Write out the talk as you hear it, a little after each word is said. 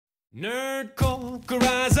Nerdcore could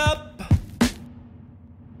rise up.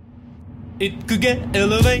 It could get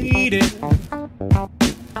elevated.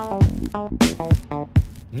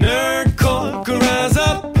 Nerdcore could rise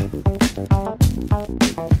up.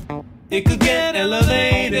 It could get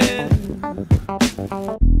elevated.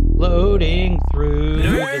 Loading through the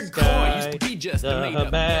Nerdcore sky, used to be just a the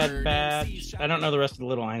made-up Bad word. Batch. I don't know the rest of the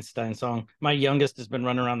Little Einstein song. My youngest has been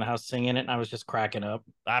running around the house singing it, and I was just cracking up.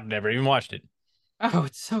 I've never even watched it. Oh,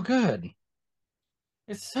 it's so good.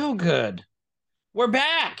 It's so good. We're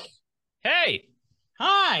back. Hey,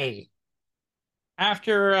 Hi.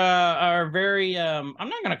 After our very, I'm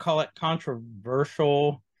not going to call it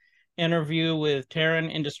controversial interview with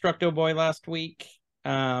Taryn Indestructo Boy last week.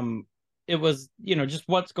 It was, just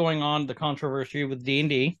what's going on, the controversy with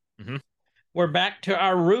D&D. Mhm. We're back to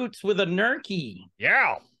our roots with a Nerky.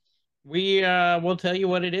 yeah. We will tell you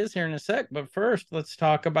what it is here in a sec, but first let's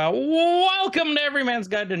talk about Welcome to Every Man's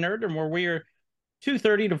Guide to Nerddom, where we are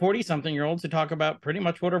 30 to 40-something-year-olds who talk about pretty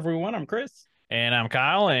much whatever we want. I'm Chris. And I'm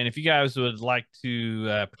Kyle. And if you guys would like to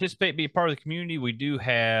participate, be a part of the community, we do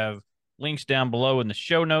have links down below in the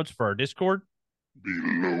show notes for our Discord.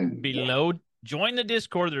 Below. Join the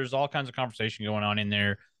Discord. There's all kinds of conversation going on in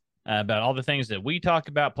there about all the things that we talk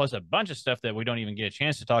about, plus a bunch of stuff that we don't even get a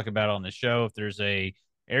chance to talk about on the show. If there's a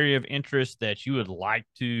area of interest that you would like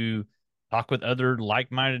to talk with other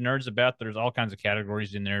like-minded nerds about, there's all kinds of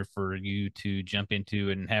categories in there for you to jump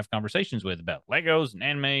into and have conversations with about Legos and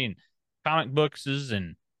anime and comic books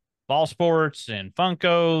and ball sports and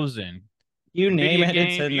Funkos and You name it,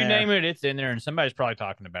 games. it's in You there. name it, it's in there, and somebody's probably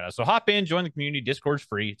talking about it. So hop in, join the community. Discord's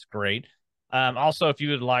free. It's great. Also, if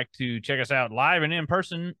you would like to check us out live and in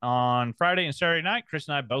person on Friday and Saturday night, Chris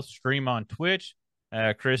and I both stream on Twitch.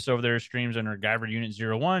 Chris over there streams under Guyver Unit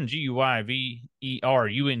 01,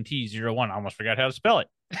 GUIVERUNT 01. I almost forgot how to spell it.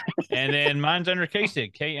 And then mine's under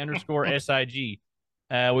KSIG, K_SIG.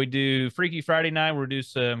 We do Freaky Friday night. We'll do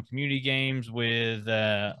some community games with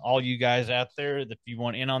all you guys out there if you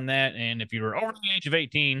want in on that. And if you're over the age of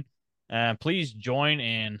 18, please join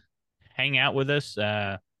and hang out with us.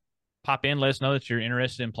 Pop in, let us know that you're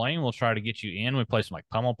interested in playing. We'll try to get you in. We play some like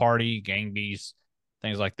Pummel Party, Gang Beasts,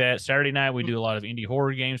 things like that. Saturday night, we do a lot of indie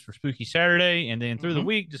horror games for Spooky Saturday. And then through the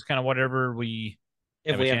week, just kind of whatever we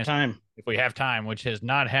If we have time. If we have time, which has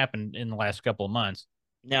not happened in the last couple of months.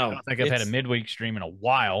 No. I don't think I've had a midweek stream in a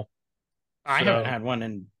while. I haven't had one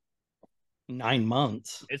in 9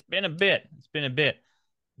 months. It's been a bit.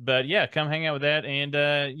 But yeah, come hang out with that. And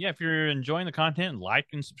if you're enjoying the content, like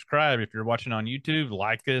and subscribe. If you're watching on YouTube,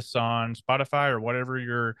 like us on Spotify or whatever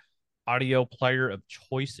your audio player of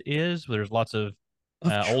choice is. There's lots of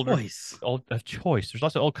choice. There's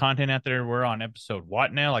lots of old content out there. We're on episode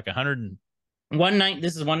what now? Like 100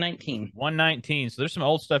 This is 119. 119. So there's some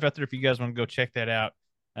old stuff out there. If you guys want to go check that out,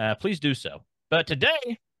 please do so. But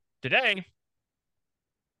today,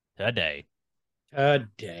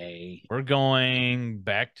 we're going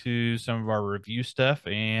back to some of our review stuff,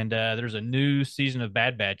 and there's a new season of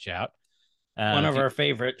Bad Batch out. One of our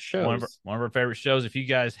favorite shows. One of our favorite shows. If you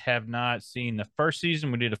guys have not seen the first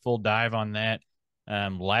season, we did a full dive on that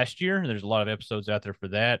last year. There's a lot of episodes out there for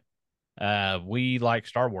that. We like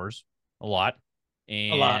Star Wars a lot,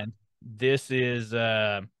 and this is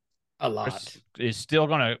a lot. Is still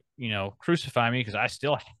gonna crucify me because I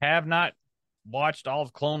still have not watched all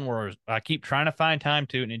of Clone Wars. I keep trying to find time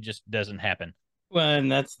to, and it just doesn't happen. Well,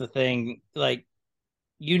 and that's the thing. Like,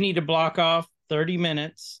 you need to block off 30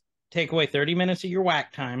 minutes, take away 30 minutes of your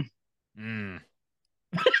whack time.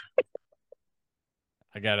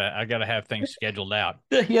 I gotta have things scheduled out.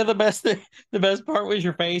 Yeah, the best part was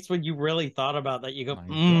your face when you really thought about that. You go, I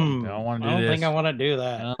don't want to do I don't this. think I want to do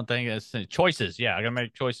that. I don't think it's choices. Yeah, I gotta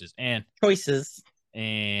make choices and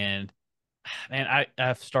man,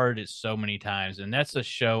 I've started it so many times, and that's a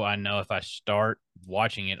show I know if I start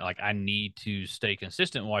watching it, like I need to stay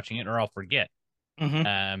consistent watching it or I'll forget.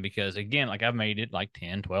 Because again, like I've made it like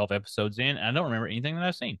 10, 12 episodes in, and I don't remember anything that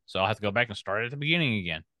I've seen. So I'll have to go back and start at the beginning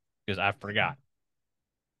again because I forgot.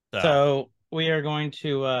 So we are going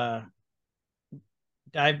to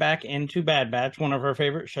dive back into Bad Batch, one of our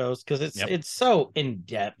favorite shows, because it's so in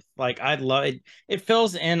depth. Like, I love it. It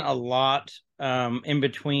fills in a lot in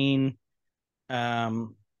between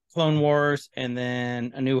Clone Wars and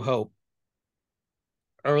then A New Hope.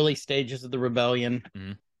 Early stages of the rebellion,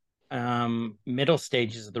 middle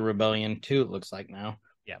stages of the rebellion too. It looks like now.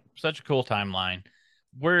 Yeah, such a cool timeline.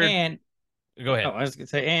 Go ahead. I was gonna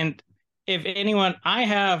say, and if anyone, I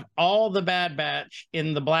have all the Bad Batch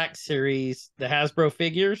in the Black Series, the Hasbro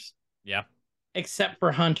figures. Yeah. Except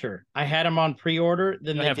for Hunter. I had him on pre-order,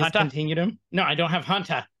 then they discontinued him. No, I don't have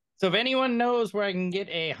Hunter. So if anyone knows where I can get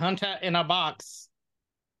a Hunter in a box,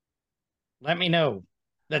 let me know.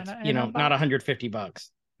 That's not $150.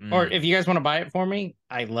 Or if you guys want to buy it for me,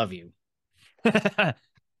 I love you.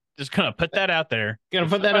 Just gonna put that out there. Gonna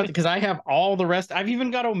put that out because I have all the rest. I've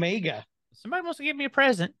even got Omega. Somebody wants to give me a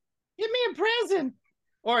present. Give me a present.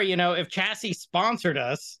 Or if Chassis sponsored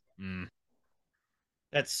us,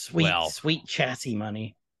 that's sweet Chassis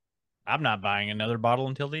money. I'm not buying another bottle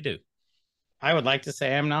until they do. I would like to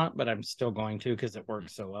say I'm not, but I'm still going to because it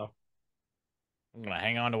works so well. I'm gonna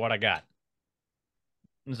hang on to what I got.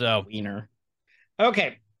 So wiener.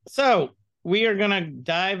 Okay, so we are gonna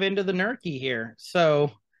dive into the Nerky here.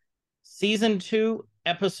 So, season 2,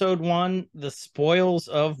 episode 1, The Spoils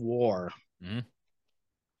of War.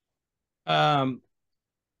 So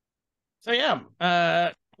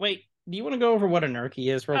yeah. Wait, do you want to go over what a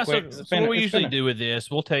Nerky is real quick? So what we usually do with this,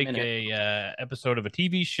 we'll take a episode of a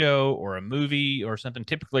TV show or a movie or something,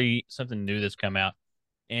 typically something new that's come out,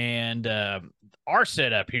 and our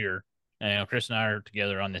setup here. Chris and I are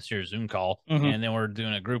together on this here Zoom call, and then we're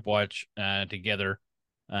doing a group watch together.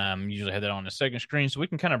 Usually have that on the second screen, so we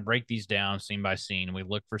can kind of break these down scene by scene. We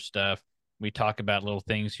look for stuff. We talk about little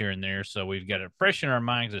things here and there, so we've got it fresh in our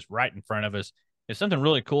minds. It's right in front of us. If something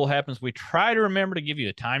really cool happens, we try to remember to give you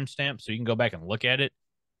a timestamp so you can go back and look at it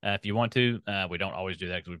if you want to. We don't always do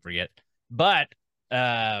that because we forget. But,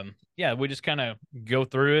 yeah, we just kind of go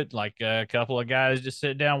through it like a couple of guys just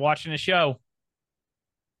sit down watching a show.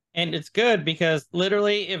 And it's good because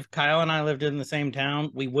literally if Kyle and I lived in the same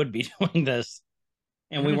town, we would be doing this.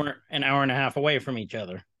 And we weren't an hour and a half away from each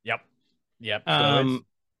other. Yep. So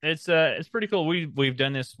it's pretty cool. We've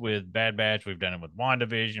done this with Bad Batch. We've done it with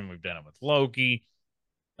WandaVision. We've done it with Loki.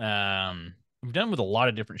 We've done it with a lot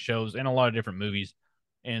of different shows and a lot of different movies.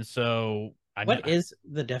 And so, what is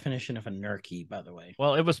the definition of a Nerky, by the way?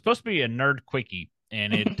 Well, it was supposed to be a nerd quickie,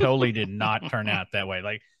 and it totally did not turn out that way.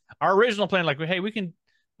 Like our original plan, like, hey, we can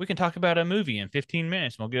talk about a movie in 15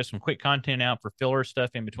 minutes, and we'll get some quick content out for filler stuff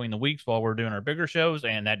in between the weeks while we're doing our bigger shows,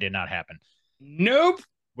 and that did not happen. Nope.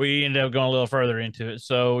 We ended up going a little further into it.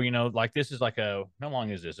 So, like this is like how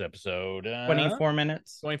long is this episode? 24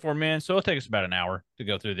 minutes. 24 minutes. So it'll take us about an hour to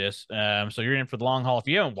go through this. So you're in for the long haul. If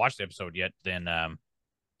you haven't watched the episode yet, then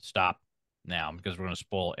stop now because we're going to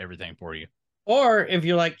spoil everything for you. Or if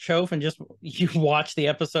you like Chof and you watch the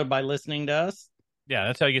episode by listening to us. Yeah,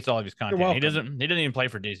 that's how he gets all of his content. He doesn't even pay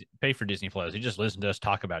for Disney Plus. He just listens to us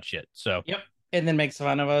talk about shit. So yep. And then makes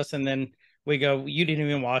fun of us, and then we go, you didn't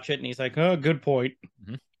even watch it, and he's like, oh, good point.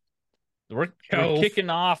 We're kicking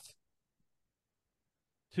off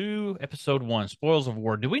to episode 1, Spoils of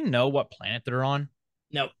War. Do we know what planet they're on?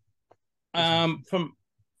 No. From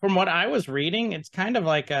what I was reading, it's kind of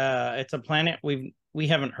like it's a planet we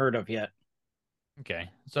haven't heard of yet. Okay,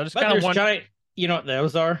 so just kind of giant. You know what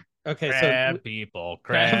those are? Okay, crab people.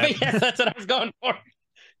 Yeah, that's what I was going for.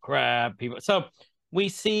 Crab people. So we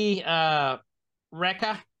see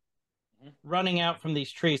Rekka running out from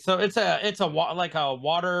these trees. So it's like a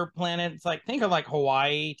water planet. It's like, think of like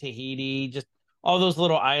Hawaii, Tahiti, just all those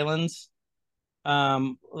little islands.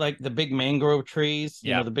 Like the big mangrove trees.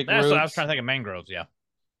 Yeah, the big that's roots. what I was trying to think of, mangroves. Yeah.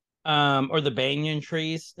 Or the banyan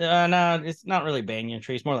trees. No, it's not really banyan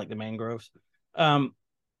trees. More like the mangroves.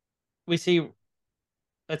 We see.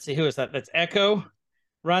 Let's see, who is that? That's Echo.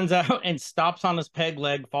 Runs out and stops on his peg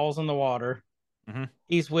leg, falls in the water.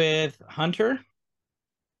 He's with Hunter.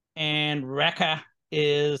 And Rekka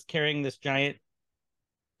is carrying this giant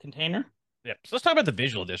container. Yep. So let's talk about the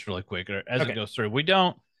visual of this really quick as it goes through.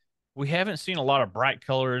 We haven't seen a lot of bright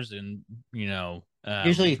colors and,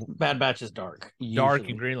 usually Bad Batch is dark. Dark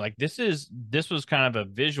and green. Like this was kind of a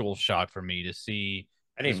visual shock for me to see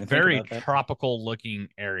this very tropical looking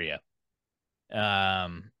area. We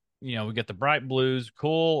got the bright blues,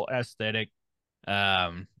 cool aesthetic.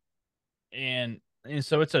 And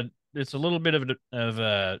so it's a little bit of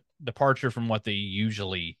a departure from what they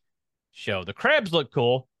usually show. The crabs look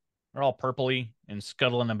cool. They're all purpley and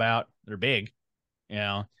scuttling about. They're big,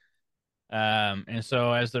 and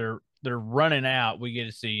so as they're running out, we get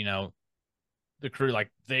to see, the crew, like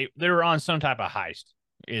they were on some type of heist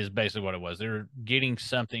is basically what it was. They were getting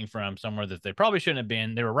something from somewhere that they probably shouldn't have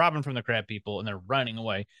been. They were robbing from the crab people and they're running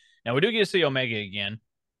away. Now we do get to see Omega again,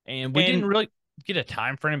 and we didn't really get a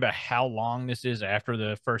time frame about how long this is after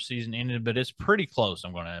the first season ended, but it's pretty close,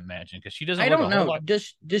 I'm going to imagine, because she doesn't. I don't know.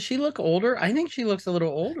 Does she look older? I think she looks a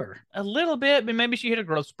little older. A little bit, but maybe she hit a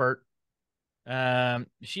growth spurt.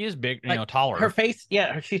 She is big, taller. Her face,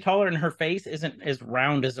 yeah, she's taller, and her face isn't as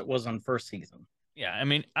round as it was on first season. Yeah, I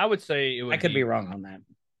mean, I would say it would. I could be wrong on that.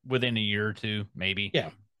 Within a year or two, maybe. Yeah.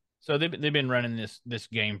 So they've been running this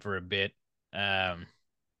game for a bit.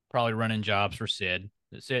 probably running jobs for Sid.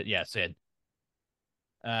 Sid, yeah, Sid.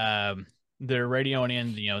 They're radioing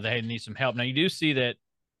in, they need some help. Now you do see that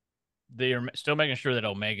they are still making sure that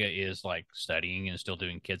Omega is like studying and still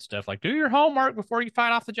doing kid stuff, like do your homework before you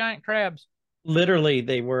fight off the giant crabs. Literally,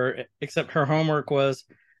 they were, except her homework was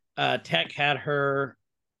Tech had her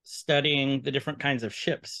studying the different kinds of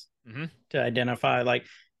ships to identify like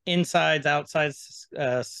insides, outsides,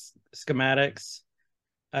 schematics,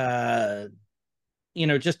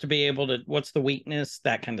 just to be able to, what's the weakness,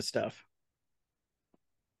 that kind of stuff.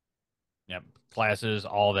 Yep. Classes,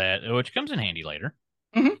 all that, which comes in handy later.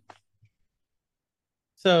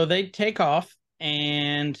 So they take off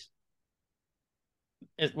and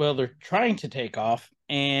they're trying to take off,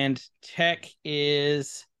 and Tech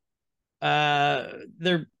is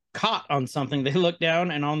they're caught on something. They look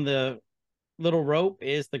down, and on the little rope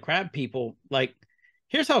is the crab people. Like,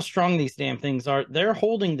 here's how strong these damn things are. They're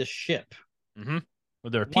holding the ship.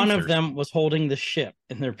 With their One of them was holding the ship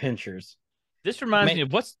in their pinchers. This reminds me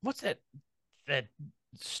of what's that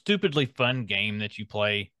stupidly fun game that you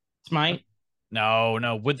play? Smite?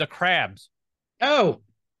 No, with the crabs. Oh,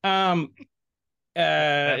 freaking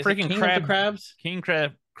King of the Crabs? King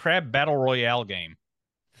Crab Battle Royale game.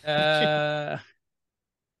 I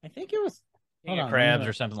think it was King of Crabs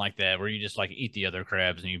or something like that, where you just like eat the other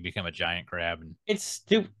crabs and you become a giant crab. And it's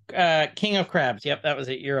King of Crabs. Yep, that was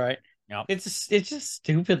it. You're right. Yep. It's just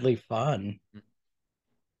stupidly fun.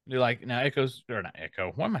 You're like, now Echo's, or not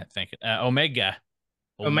Echo, what am I thinking? Omega.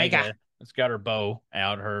 It's got her bow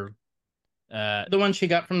out, her the one she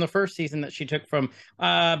got from the first season that she took from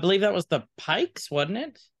I believe that was the Pikes, wasn't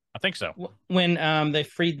it? I think so. When they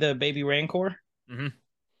freed the baby Rancor.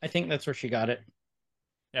 I think that's where she got it.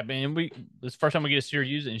 Yeah, man, this is the first time we get to see her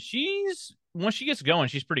use it, and once she gets going,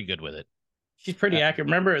 she's pretty good with it. She's pretty accurate.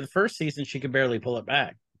 Remember the first season she could barely pull it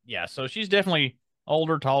back. Yeah, so she's definitely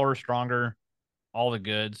older, taller, stronger, all the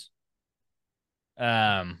goods.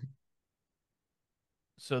 So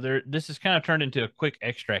this is kind of turned into a quick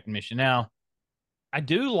extract mission. Now, I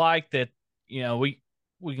do like that, we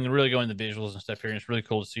can really go into the visuals and stuff here, and it's really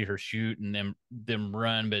cool to see her shoot and them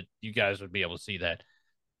run, but you guys would be able to see that.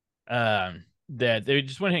 That they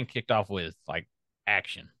just went ahead and kicked off with like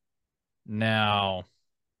action. Now,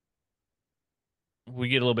 we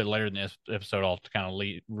get a little bit later in this episode, I'll kind of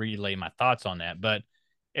relay my thoughts on that, but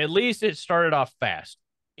at least it started off fast.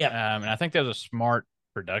 Yeah. And I think that was a smart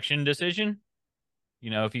production decision.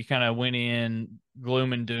 If you kind of went in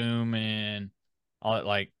gloom and doom and all that,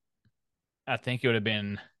 like, I think it would have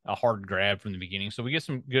been a hard grab from the beginning. So we get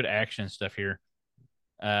some good action stuff here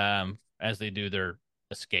as they do their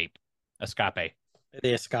escape. The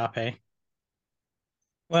escape.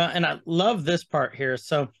 Well, and I love this part here.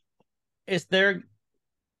 So as they're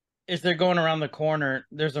going around the corner,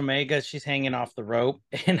 there's Omega. She's hanging off the rope,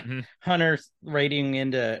 and Hunter's radioing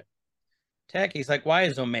into Tech. He's like, why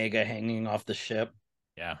is Omega hanging off the ship?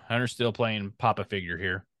 Yeah, Hunter's still playing Papa figure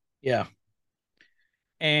here. Yeah.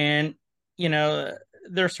 And,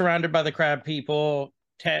 they're surrounded by the crab people.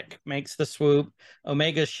 Tech makes the swoop.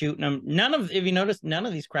 Omega's shooting them. If you notice, none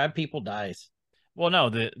of these crab people dies. Well, no,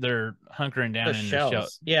 they're hunkering down in shells. The shell.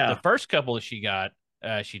 Yeah. The first couple that she got,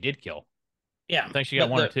 she did kill. Yeah. I think she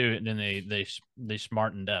got one or two, and then they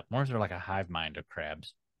smartened up. More there like a hive mind of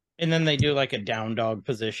crabs. And then they do like a down dog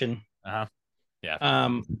position.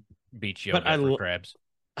 Yeah. Beach yoga for crabs.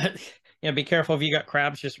 Yeah, be careful if you got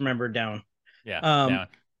crabs, just remember down. Yeah. Down.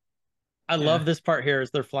 I love this part here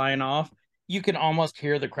as they're flying off. You can almost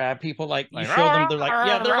hear the crab people, like you show them, they're like,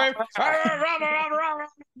 yeah,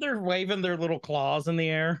 they're waving their little claws in the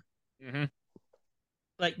air.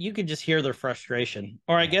 Like you could just hear their frustration.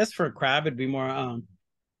 Or I guess for a crab it'd be more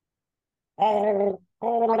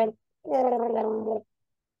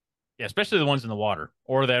yeah, especially the ones in the water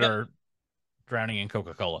or that are drowning in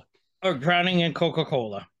Coca-Cola. Or drowning in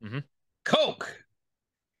Coca-Cola. Coke.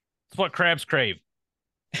 It's what crabs crave.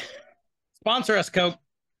 Sponsor us, Coke.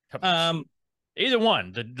 Either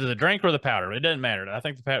one, the drink or the powder. It doesn't matter. I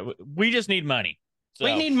think we just need money. So.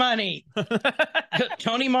 We need money.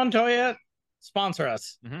 Tony Montoya, sponsor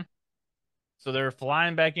us. So they're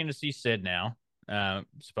flying back in to see Sid now,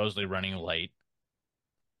 supposedly running late.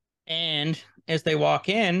 And as they walk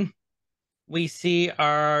in, we see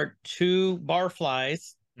our two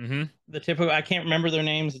barflies. The typical, I can't remember their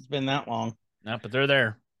names. It's been that long. No, but they're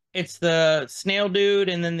there. It's the snail dude,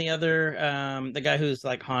 and then the other, the guy who's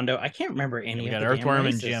like Hondo. I can't remember any. We got Earthworm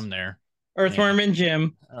and Jim there. Earthworm and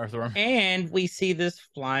Jim. Earthworm. And we see this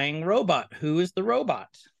flying robot. Who is the robot?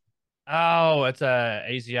 Oh, it's a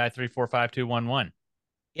AZI 345211.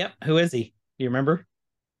 Yep. Who is he? Do you remember?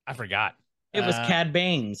 I forgot. It was Cad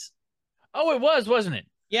Baines. Oh, it was, wasn't it?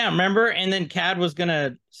 Yeah, remember? And then Cad was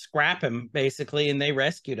gonna scrap him basically, and they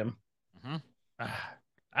rescued him. Mm-hmm.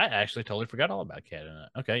 I actually totally forgot all about Cad in it.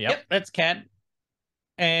 Okay, Yep, that's Cad.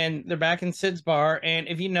 And they're back in Sid's bar, and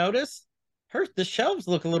if you notice, the shelves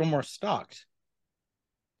look a little more stocked.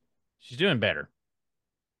 She's doing better.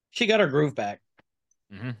 She got her groove back.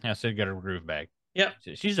 Mm-hmm. Yeah, Sid got her groove back. Yep,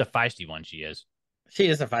 she's a feisty one. She is. She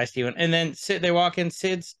is a feisty one. And then they walk in.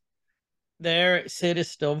 Sid's there. Sid is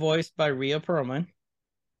still voiced by Rhea Perlman.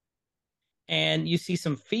 And you see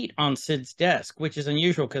some feet on Sid's desk, which is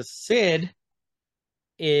unusual because Sid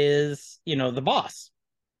is, the boss.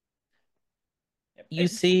 You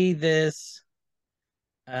see this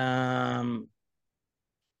black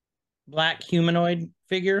humanoid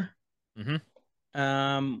figure with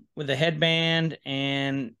a headband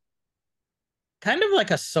and kind of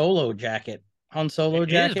like a Solo jacket. Han Solo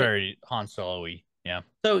jacket. It is very Han Solo-y. Yeah.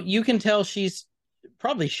 So you can tell she's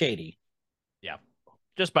probably shady. Yeah.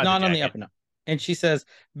 Just by not on the up and up. And she says,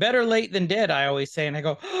 "Better late than dead," I always say. And I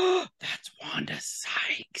go, "Oh, that's Wanda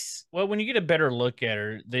Sykes." Well, when you get a better look at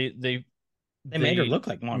her, they made her look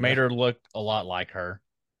like Wanda. Made her look a lot like her.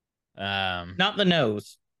 Not the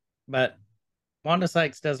nose, but Wanda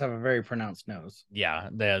Sykes does have a very pronounced nose. Yeah,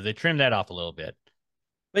 they trimmed that off a little bit.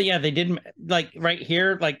 But yeah, they did, like right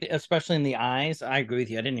here, like especially in the eyes. I agree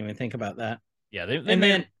with you. I didn't even think about that. Yeah, they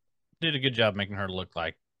did a good job making her look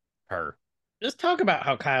like her. Just talk about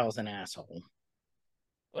how Kyle's an asshole.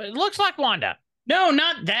 It looks like Wanda. No,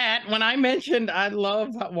 not that. When I mentioned I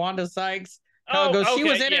love Wanda Sykes, Kyle goes, she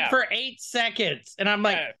was in it for 8 seconds. And I'm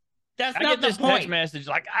like, that's not the point. Text message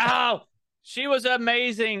like, oh, she was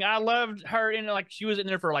amazing. I loved her. She was in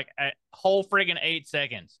there for like a whole friggin' 8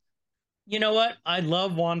 seconds. You know what? I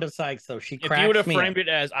love Wanda Sykes, though. She cracks me. If you would have framed it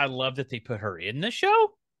as, I love that they put her in the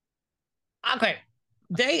show. Okay.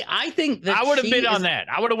 I think that I would have been on that.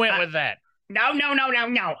 I would have went with that. No.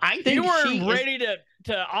 I think you were ready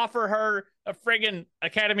to offer her a friggin'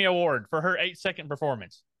 Academy Award for her 8-second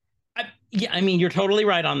performance. I mean, you're totally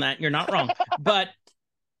right on that. You're not wrong. But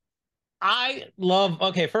I love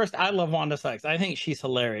Wanda Sykes. I think she's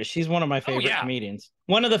hilarious. She's one of my favorite comedians.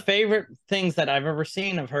 One of the favorite things that I've ever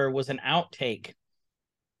seen of her was an outtake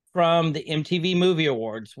from the MTV Movie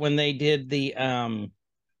Awards when they did the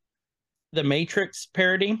Matrix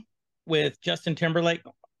parody with Justin Timberlake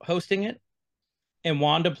hosting it. And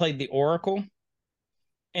Wanda played the Oracle.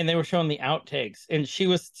 And they were showing the outtakes. And she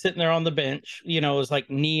was sitting there on the bench. It was like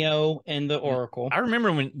Neo and the Oracle. I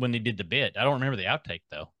remember when they did the bit. I don't remember the outtake,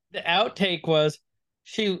 though. The outtake was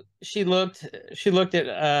she looked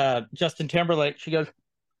at Justin Timberlake. She goes,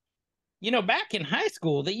 back in high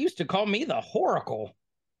school, they used to call me the Horacle.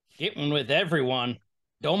 Getting with everyone.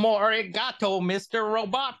 Domo arigato, Mr.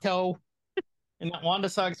 Roboto. And that Wanda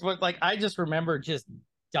Sykes was like, I just remember just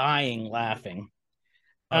dying laughing.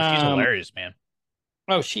 Oh, she's hilarious, man.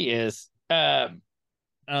 Oh, she is.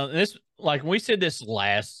 This, like we said this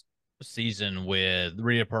last season with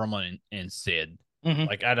Rhea Perlman and Sid. Mm-hmm.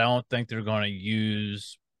 Like, I don't think they're going to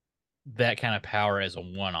use that kind of power as a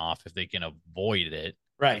one-off if they can avoid it.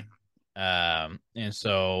 Right. And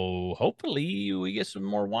so hopefully we get some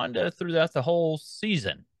more Wanda throughout the whole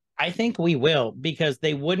season. I think we will, because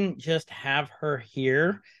they wouldn't just have her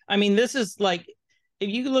here. I mean, this is like, if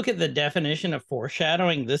you look at the definition of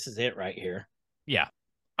foreshadowing, this is it right here. Yeah.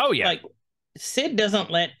 Oh, yeah. Like, Sid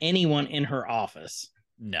doesn't let anyone in her office.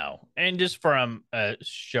 No. And just from a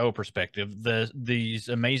show perspective, these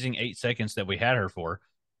amazing 8 seconds that we had her for,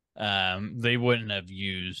 they wouldn't have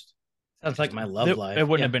used. Sounds like my love life. It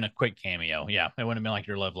wouldn't have been a quick cameo. Yeah. It wouldn't have been like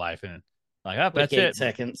your love life. And like, oh, that's 8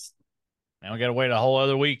 seconds. Now we got to wait a whole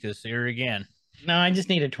other week to see her again. No, I just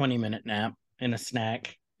need a 20-minute nap and a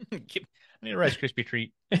snack. I need a Rice Krispie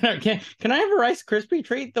treat. Can I have a Rice Krispie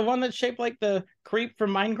treat? The one that's shaped like the creep from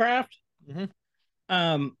Minecraft?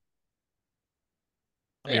 Mm-hmm.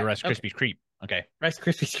 A Rice Krispie creep. Okay. Rice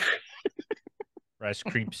Krispie treat. Rice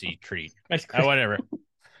Creepsy treat. Whatever.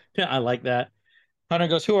 Yeah, I like that. Hunter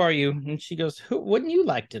goes, "Who are you?" And she goes, "Who wouldn't you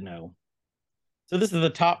like to know?" So this is the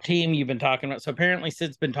top team you've been talking about. So apparently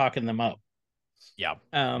Sid's been talking them up. Yeah.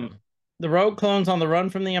 The Rogue clones on the run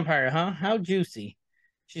from the Empire, huh? How juicy.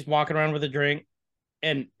 She's walking around with a drink,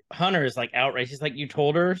 and Hunter is like outraged. She's like, "You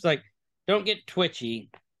told her?" She's like, "Don't get twitchy.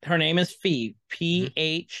 Her name is Phee. Phee.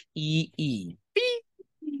 Phee.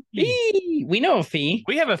 We know a Phee.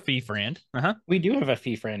 We have a Phee friend. We do have a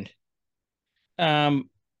Phee friend.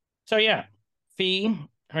 So yeah, Phee.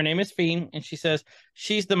 Her name is Phee, and she says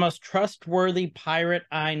she's the most trustworthy pirate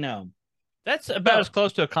I know. That's about as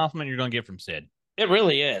close to a compliment you're going to get from Sid. It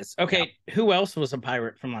really is. Okay, Who else was a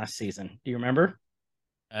pirate from last season? Do you remember?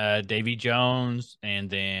 Davy Jones, and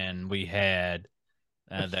then we had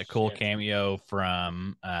That cool cameo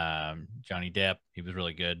from Johnny Depp. He was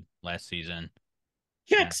really good last season.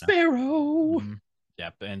 Jack Sparrow.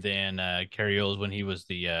 Yep, and then Cary Elwes when he was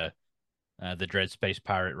the Dread Space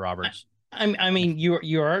Pirate Roberts. I mean,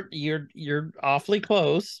 you're awfully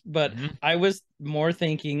close, but I was more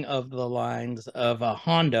thinking of the lines of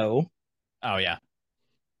Hondo. Oh yeah.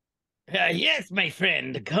 Yes, my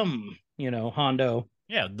friend, come. Hondo.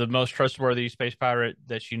 Yeah, the most trustworthy space pirate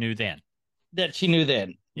that she knew then. That she knew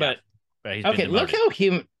then, yeah. But okay, look how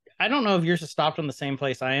human. I don't know if yours has stopped on the same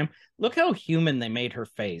place I am. Look how human they made her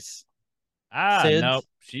face. No,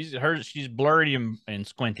 she's blurry and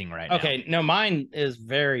squinting right now. Okay, no, mine is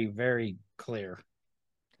very, very clear.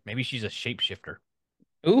 Maybe she's a shapeshifter.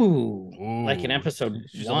 Ooh, like in episode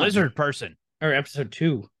she's 1. a lizard person. Or episode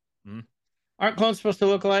 2. Aren't clones supposed to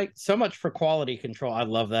look alike? So much for quality control. I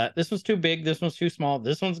love that. This one's too big. This one's too small.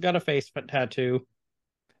 This one's got a face tattoo.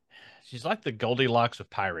 She's like the Goldilocks of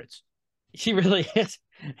pirates. She really is.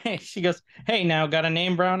 Hey, she goes, hey, now got a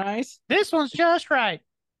name, Brown Eyes? This one's just right.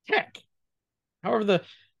 Heck. However, the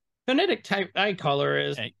phonetic type eye color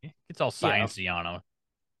is... Hey, it's all sciencey on them.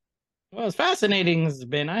 Well, as fascinating as it's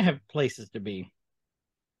been, I have places to be.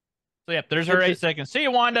 So, yep, there's her 8 seconds. See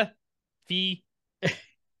you, Wanda. Fee.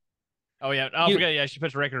 Oh, yeah. Oh, forget. Yeah, she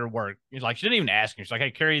puts a record of work. She's like, she didn't even ask her. She's like,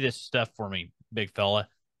 hey, carry this stuff for me, big fella.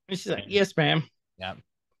 And she's like, yes, ma'am. Yeah.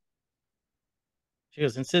 She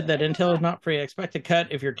goes, and said that intel is not free. I expect a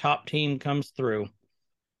cut if your top team comes through.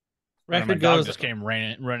 Record goes. Dog just came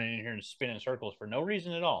running in here and spinning circles for no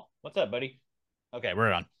reason at all. What's up, buddy? Okay,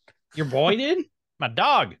 we're on. Your boy did? My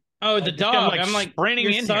dog. Oh, the dog. I'm like sprinting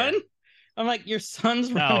your in son? here. I'm like, your son's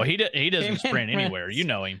no, he doesn't sprint anywhere. You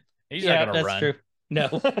know him. He's not gonna run. True.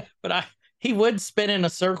 No, but he would spin in a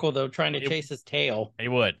circle though, trying to chase his tail. He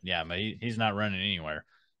would, yeah, but he's not running anywhere.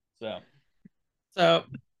 So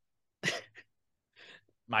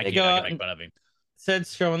Mikey, I can make fun of him.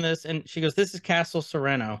 Said's showing this, and she goes, "This is Castle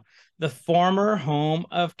Sereno, the former home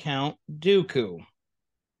of Count Dooku.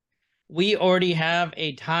 We already have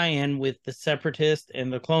a tie-in with the Separatist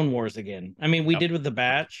and the Clone Wars again. I mean, we did with the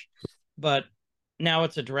Batch, but now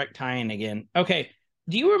it's a direct tie-in again. Okay,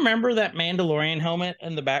 do you remember that Mandalorian helmet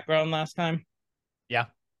in the background last time? Yeah.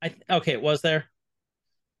 Okay, it was there.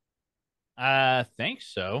 I think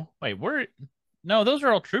so. Wait, no, those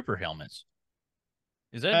are all trooper helmets.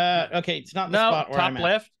 Is that okay? It's not the spot where top I'm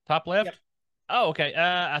left. At. Top left. Yep. Oh, okay.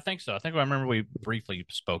 I think so. I think I remember we briefly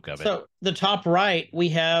spoke of it. So the top right, we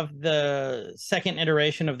have the second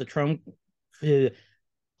iteration of the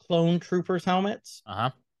clone troopers helmets.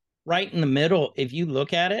 Right in the middle, if you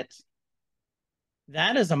look at it,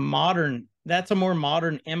 that's a more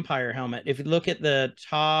modern Empire helmet. If you look at the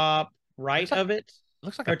top right of it,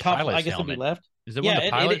 looks like a pilot's I guess helmet. it'll be left. Is it one of the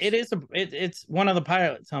pilots? It's one of the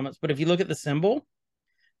pilot's helmets. But if you look at the symbol,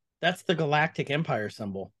 that's the Galactic Empire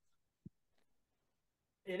symbol.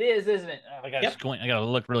 It is, isn't it? Oh, I gotta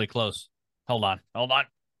look really close. Hold on.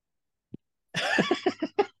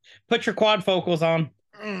 Put your quadfocals on.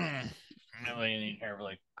 Really in here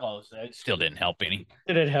really close. It still didn't help any.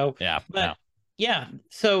 Did it help? Yeah. But no. Yeah.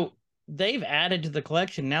 So they've added to the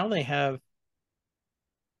collection. Now they have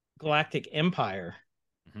Galactic Empire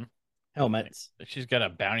helmets. She's got a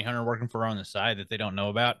bounty hunter working for her on the side that they don't know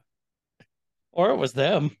about. Or it was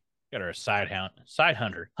them. Got her a side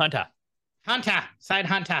hunter. Hunter. Side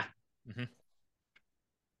hunter.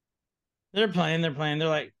 They're playing. They're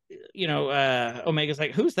like, Omega's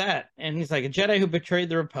like, who's that? And he's like, a Jedi who betrayed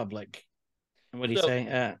the Republic. And what'd he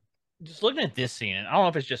say? Just looking at this scene, and I don't know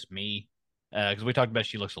if it's just me, because we talked about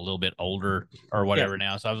she looks a little bit older or whatever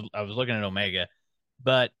now. So I was looking at Omega,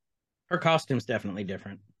 but her costume's definitely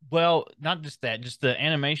different. Well, not just that, just the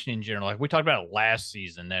animation in general. Like we talked about it last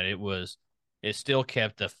season, that it still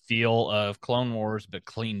kept the feel of Clone Wars, but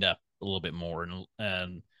cleaned up a little bit more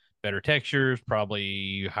and better textures,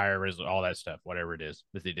 probably higher resolution, all that stuff, whatever it is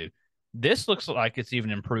that they do. This looks like it's even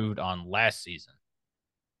improved on last season,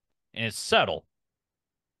 and it's subtle.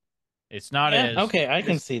 It's not as okay. I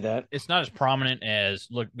can see that it's not as prominent as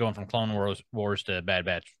going from Clone Wars to Bad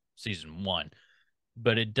Batch season 1,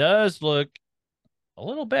 but it does look a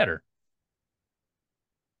little better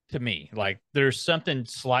to me. Like there's something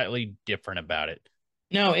slightly different about it.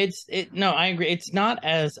 No, no, I agree. It's not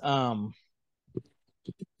as I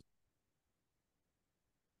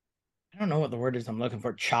don't know what the word is I'm looking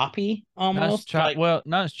for. Choppy almost.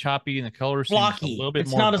 Not as choppy, and the color seems blocky. A little bit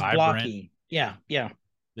it's more not vibrant. As blocky. Yeah.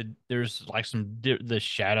 There's like the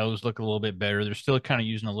shadows look a little bit better. They're still kind of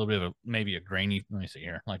using a little bit of maybe a grainy. Let me see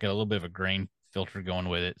here, like a little bit of a grain filter going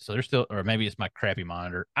with it. So they're still, or maybe it's my crappy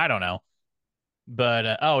monitor. I don't know. But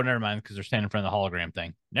never mind, because they're standing in front of the hologram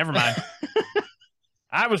thing. Never mind.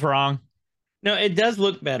 I was wrong. No, it does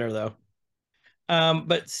look better though.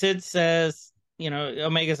 But Sid says,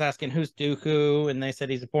 Omega's asking who's Dooku, and they said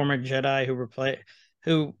he's a former Jedi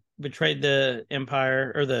who betrayed the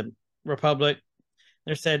Empire or the Republic.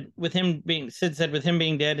 Sid said with him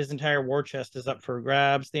being dead, his entire war chest is up for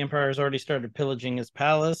grabs. The Empire has already started pillaging his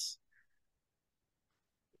palace.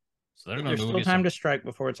 So they're There's still time to strike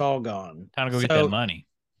before it's all gone. Time to go get that money.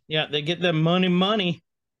 Yeah, they get the money.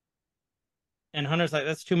 And Hunter's like,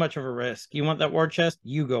 that's too much of a risk. You want that war chest?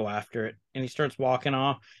 You go after it. And he starts walking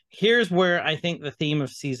off. Here's where I think the theme of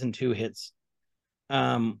season 2 hits.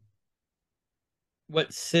 What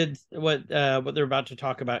they're about to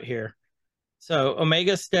talk about here. So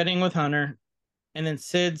Omega's studying with Hunter, and then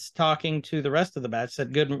Sid's talking to the rest of the batch.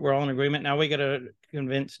 Said, good, we're all in agreement. Now we got to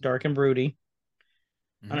convince Dark and Broody.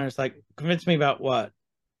 Mm-hmm. Hunter's like, convince me about what?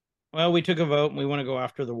 Well, we took a vote and we want to go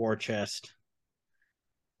after the war chest.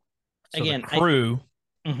 So again, the crew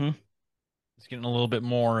is getting a little bit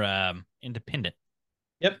more independent.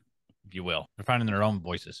 Yep. If you will. They're finding their own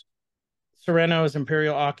voices. Sereno is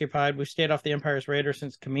Imperial occupied. We've stayed off the Empire's radar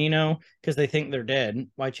since Kamino because they think they're dead.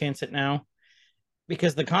 Why chance it now?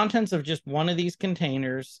 Because the contents of just one of these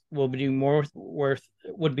containers would be worth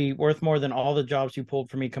more than all the jobs you pulled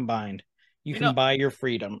for me combined. You can buy your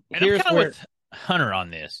freedom. And I'm kind of with Hunter on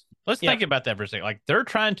this. Let's think about that for a second. Like, they're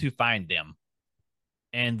trying to find them,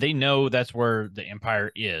 and they know that's where the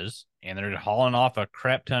Empire is, and they're hauling off a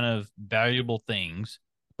crap ton of valuable things.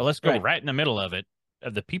 But let's go right in the middle of it,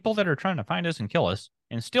 of the people that are trying to find us and kill us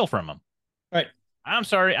and steal from them. Right. I'm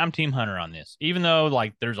sorry, I'm Team Hunter on this. Even though,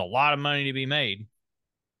 like, there's a lot of money to be made,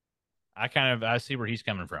 I see where he's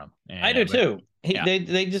coming from. And, I do too.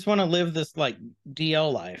 They just want to live this like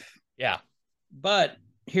DL life. Yeah. But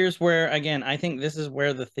here's where, again, I think this is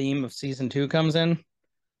where the theme of season 2 comes in,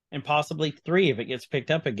 and possibly 3 if it gets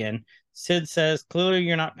picked up again. Sid says, clearly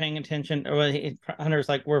you're not paying attention. Hunter's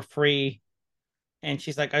like, we're free. And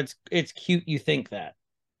she's like, it's cute you think that.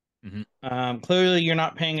 Mm-hmm. Clearly you're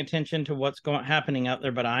not paying attention to what's happening out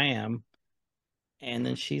there, but I am. And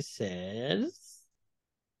then she says,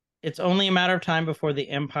 it's only a matter of time before the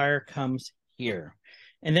Empire comes here.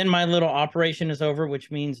 And then my little operation is over,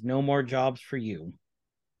 which means no more jobs for you.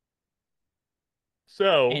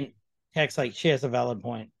 So, and Tech's like, she has a valid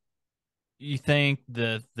point. You think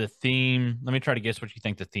the theme, let me try to guess what you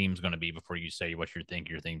think the theme's going to be before you say what you think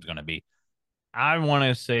your theme's going to be. I want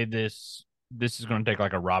to say this is going to take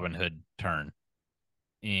like a Robin Hood turn.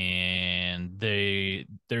 And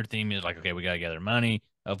their theme is like, okay, we got to gather money,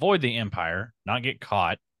 avoid the Empire, not get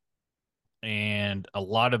caught. And a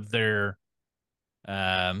lot of their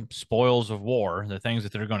spoils of war, the things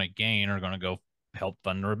that they're going to gain, are going to go help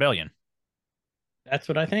fund the rebellion. That's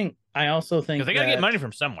what I think. I also think because they got to get money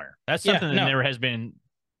from somewhere. That's something that never has been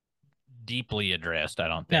deeply addressed. I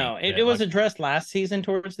don't think. No, it was addressed last season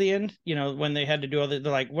towards the end. When they had to do all they're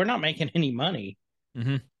like, we're not making any money.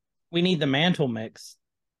 Mm-hmm. We need the mantle mix.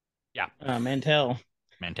 Yeah, Mantel.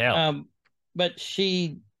 But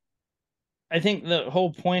I think the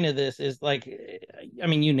whole point of this is like, I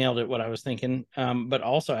mean, you nailed it. What I was thinking. But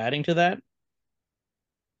also adding to that,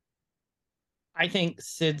 I think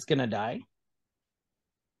Sid's gonna die.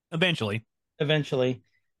 Eventually,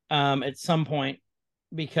 at some point,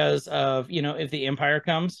 because of, if the Empire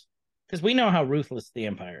comes, because we know how ruthless the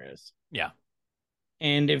Empire is. Yeah.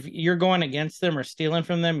 And if you're going against them or stealing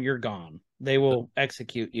from them, you're gone. They will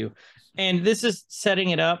execute you. And this is setting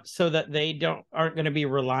it up so that they aren't going to be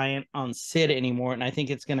reliant on Sid anymore. And I think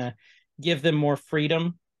it's going to give them more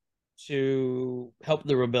freedom to help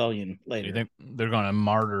the rebellion later. You think they're going to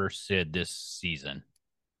martyr Sid this season?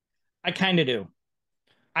 I kind of do.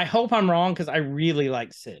 I hope I'm wrong because I really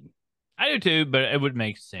like Sid. I do too, but it would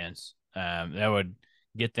make sense. That would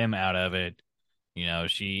get them out of it.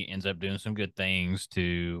 She ends up doing some good things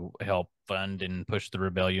to help fund and push the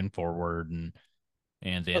rebellion forward, and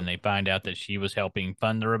then they find out that she was helping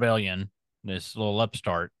fund the rebellion, this little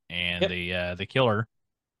upstart, and the killer,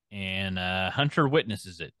 and Hunter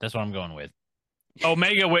witnesses it. That's what I'm going with.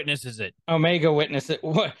 Omega witnesses it.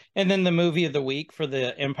 What? And then the movie of the week for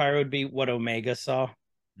the Empire would be what Omega saw.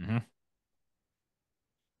 Mm-hmm.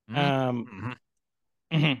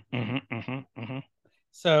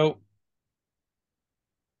 So,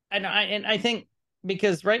 and I think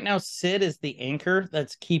because right now Sid is the anchor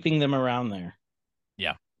that's keeping them around there.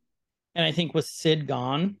 Yeah. And I think with Sid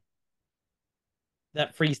gone,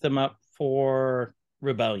 that frees them up for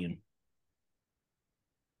rebellion.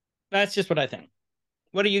 That's just what I think.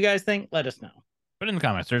 What do you guys think? Let us know. Put in the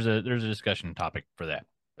comments. There's a discussion topic for that.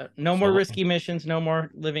 No more risky missions. No more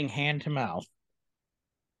living hand to mouth.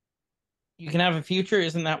 You can have a future.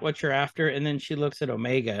 Isn't that what you're after? And then she looks at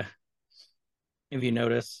Omega, if you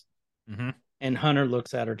notice. Mm-hmm. And Hunter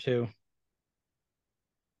looks at her too.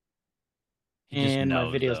 And knows,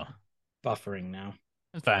 my video's buffering now.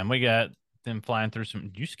 That's fine. We got them flying through some.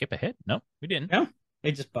 Did you skip ahead? No, we didn't. No,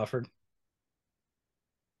 it just buffered.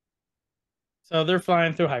 So they're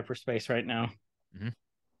flying through hyperspace right now. Mm-hmm.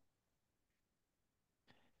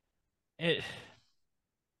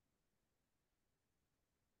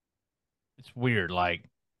 It's weird. Like,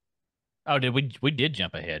 oh, we did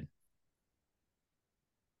jump ahead?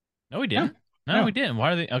 No, we didn't. No, we didn't.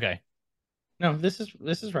 Why are they? Okay. No, this is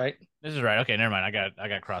right. This is right. Okay, never mind. I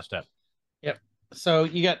got crossed up. Yep. So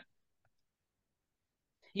you got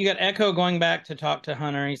Echo going back to talk to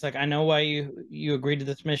Hunter. He's like, I know why you agreed to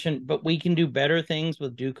this mission, but we can do better things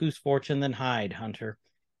with Dooku's fortune than Hyde, Hunter.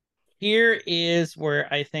 Here is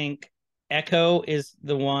where I think Echo is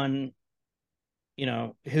the one,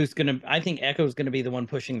 I think Echo is going to be the one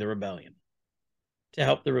pushing the rebellion to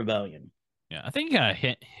help the rebellion. Yeah, I think you kind of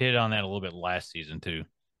hit on that a little bit last season too.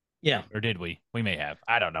 Yeah. Or did we? We may have.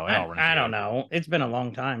 I don't know. I don't know. It's been a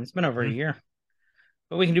long time. It's been over a year.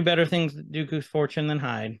 But we can do better things with Dooku's fortune than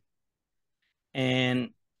Hyde. And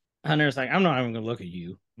Hunter's like, I'm not even going to look at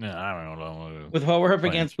you. No, I don't know. With what we're up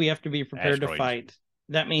against, we have to be prepared to fight.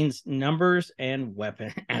 That means numbers and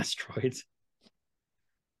weapon asteroids.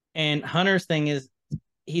 And Hunter's thing is,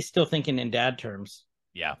 he's still thinking in dad terms.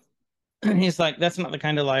 Yeah. And he's like, that's not the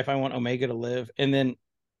kind of life I want Omega to live. And then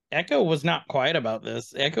Echo was not quiet about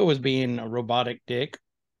this. Echo was being a robotic dick.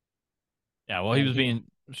 Yeah, well, he was being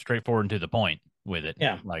straightforward and to the point with it.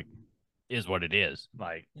 Yeah. Like, is what it is.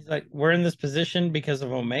 Like, he's like, we're in this position because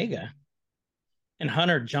of Omega. And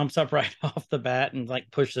Hunter jumps up right off the bat and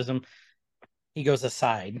like pushes him. He goes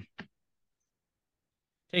aside.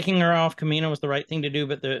 Taking her off Kamino was the right thing to do,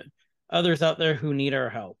 but the others out there who need our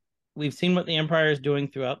help. We've seen what the Empire is doing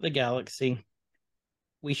throughout the galaxy.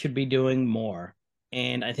 We should be doing more.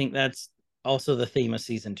 And I think that's also the theme of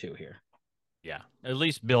season 2 here. Yeah, at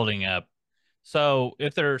least building up. So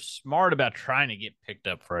if they're smart about trying to get picked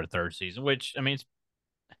up for a third season, which, I mean,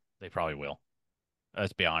 they probably will.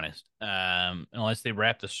 Let's be honest. Unless they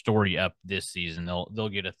wrap the story up this season, they'll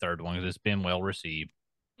get a third one because it's been well received.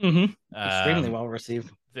 Mm-hmm. Extremely well received.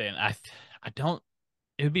 Then I don't.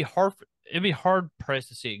 It'd be hard pressed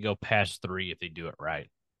to see it go past 3 if they do it right,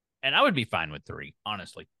 and I would be fine with 3,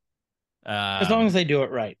 honestly. As long as they do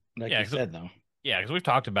it right, like you said, though. Yeah, because we've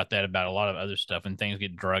talked about that about a lot of other stuff, and things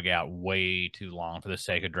get drug out way too long for the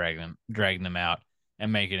sake of dragging them out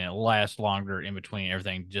and making it last longer in between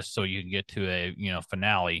everything, just so you can get to a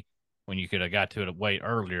finale when you could have got to it way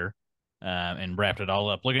earlier and wrapped it all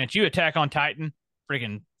up. Looking at you, Attack on Titan,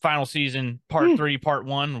 freaking final season, part 3, part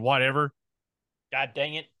 1, whatever. God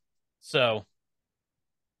dang it! So,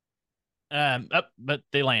 but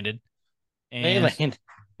they landed. And they landed.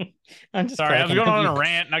 I'm just sorry, I was going on a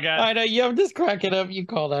rant, and I know you. I'm just cracking up. You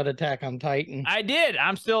called out Attack on Titan. I did.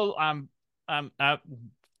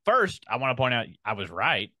 First, I want to point out I was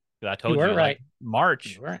right because I told you right.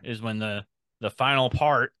 March is when the final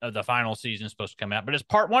part of the final season is supposed to come out, but it's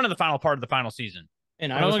part 1 of the final part of the final season.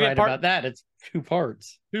 And I was right about that. It's 2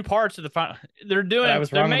 parts. 2 parts of the final. They're doing.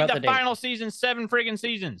 They made the final season 7 friggin'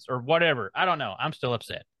 seasons or whatever. I don't know. I'm still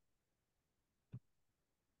upset.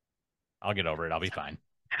 I'll get over it. I'll be fine.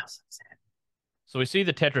 So we see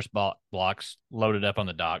the Tetris blocks loaded up on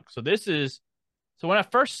the dock. So when I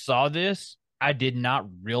first saw this, I did not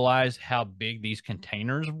realize how big these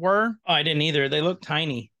containers were. Oh, I didn't either. They look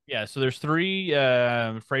tiny. Yeah, so there's 3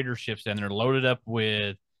 freighter ships down there loaded up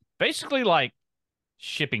with basically like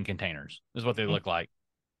shipping containers is what they look like.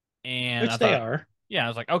 And which they are. Yeah, I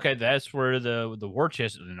was like, okay, that's where the war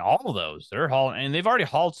chest and all of those they're hauling, and they've already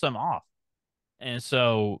hauled some off. And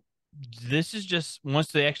so this is just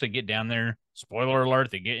once they actually get down there, spoiler alert,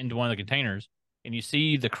 they get into one of the containers and you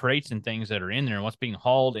see the crates and things that are in there and what's being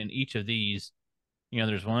hauled in each of these.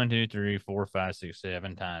 There's 1, 2, 3, 4, 5, 6,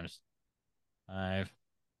 7 times 5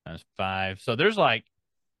 times 5. So there's like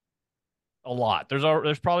a lot.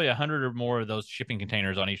 There's probably 100 or more of those shipping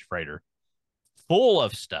containers on each freighter, full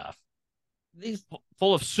of stuff.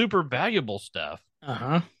 Full of super valuable stuff.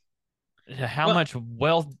 How much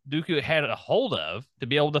wealth Dooku had a hold of to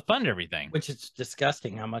be able to fund everything. Which is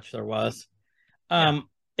disgusting how much there was.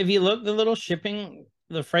 If you look,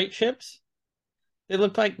 the freight ships, they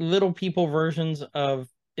look like little people versions of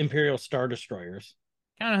Imperial Star Destroyers.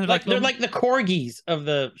 Kind of like they're like the corgis of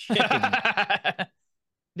the shipping.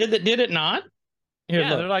 Did it not? Here,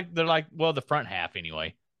 yeah, look. they're like well, the front half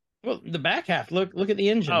anyway. Well, the back half. Look at the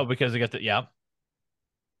engine. Oh, because they got the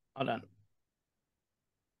Hold on.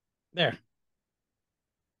 There.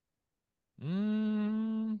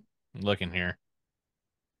 Looking here.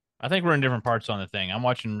 I think we're in different parts on the thing. I'm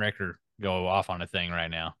watching Wrecker go off on a thing right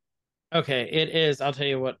now. Okay, it is. I'll tell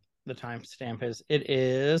you what the timestamp is. It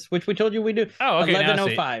is, which we told you we do. Oh, okay.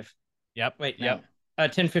 11:05. Yep. Wait, no.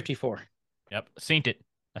 Yep. 10:54. Yep. Seen it.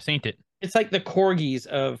 I seen it. It's like the corgis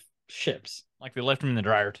of ships. Like they left them in the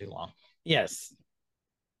dryer too long. Yes.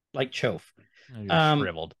 Like Chof.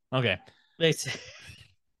 Shriveled. Okay. They say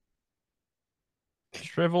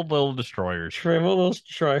shriveled little destroyers. Shriveled little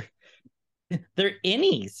destroyer. They're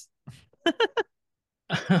innies.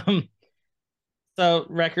 So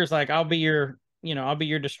Wrecker's like, I'll be your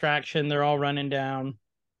distraction. They're all running down.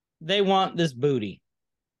 They want this booty.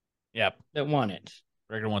 Yep. That want it.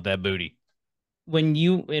 Wrecker want that booty.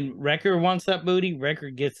 When Wrecker wants that booty, Wrecker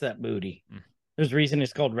gets that booty. There's a reason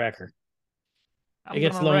it's called Wrecker. It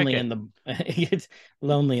gets lonely in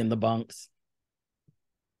the bunks.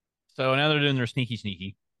 So now they're doing their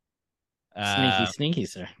sneaky. Sneaky,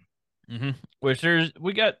 sir. Which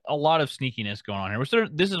we got a lot of sneakiness going on here. Which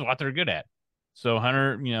this is what they're good at. So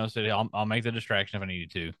Hunter, said I'll make the distraction if I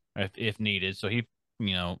needed to, if needed. So he,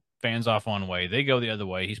 fans off one way. They go the other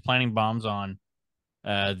way. He's planting bombs on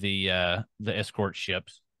the escort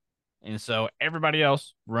ships, and so everybody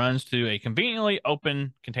else runs to a conveniently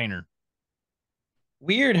open container.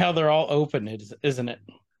 Weird how they're all open, isn't it?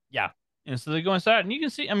 Yeah. And so they go inside, and you can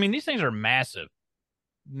see, these things are massive,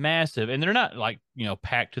 and they're not like,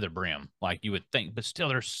 packed to the brim like you would think, but still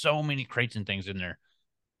there's so many crates and things in there.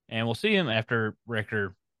 And we'll see him after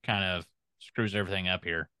Wrecker kind of screws everything up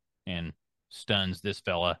here and stuns this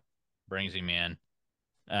fella, brings him in.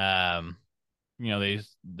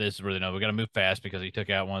 This is where they know we got to move fast because he took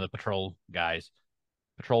out one of the patrol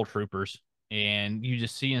troopers. And you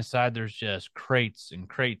just see inside there's just crates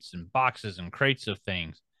and boxes and crates of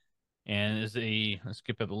things. And let's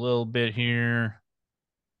skip up a little bit here.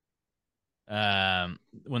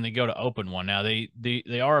 When they go to open one, now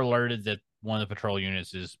they are alerted that one of the patrol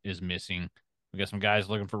units is missing. We got some guys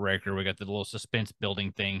looking for Wrecker. We got the little suspense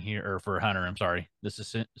building thing here, or for Hunter, I'm sorry. This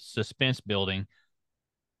is suspense building.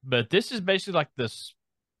 But this is basically like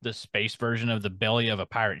the space version of the belly of a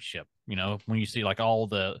pirate ship. When you see like all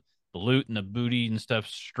the loot and the booty and stuff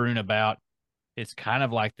strewn about, it's kind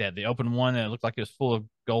of like that. The open one that looked like it was full of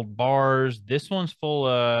gold bars. This one's full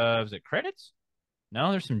of, is it credits? No,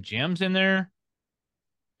 there's some gems in there.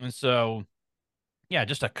 And so, yeah,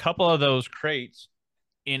 just a couple of those crates.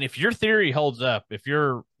 And if your theory holds up, if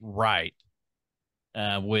you're right,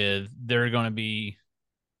 they're going to be,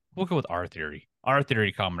 we'll go with our theory. Our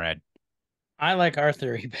theory, comrade. I like our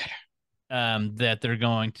theory better. That they're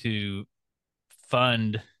going to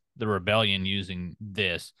fund the rebellion using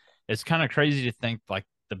this. It's kind of crazy to think like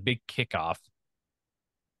the big kickoff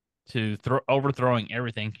to overthrowing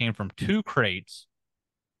everything came from 2 crates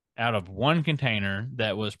out of 1 container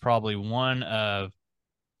that was probably one of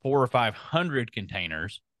 400 or 500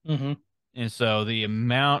 containers. Mm-hmm. And so the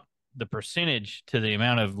percentage to the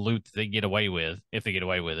amount of loot that they get away with, if they get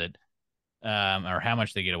away with it, or how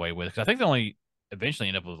much they get away with, because I think they only eventually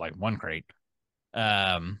end up with like 1 crate,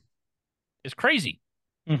 is crazy.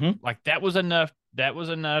 Mm-hmm. Like that was enough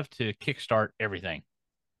to kickstart everything.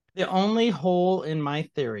 The only hole in my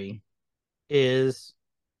theory is,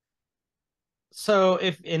 so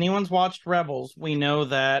if anyone's watched Rebels, we know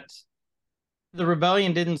that the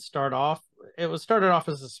rebellion didn't start off. It was started off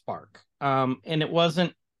as a spark, and it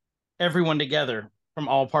wasn't everyone together from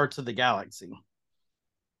all parts of the galaxy.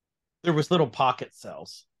 There was little pocket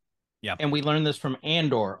cells. Yeah, and we learned this from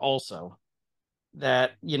Andor also,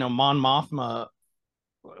 that Mon Mothma,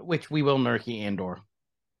 which we will Nerky Andor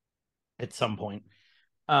at some point.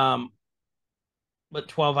 But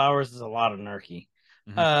 12 hours is a lot of Nerky.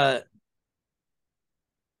 Mm-hmm.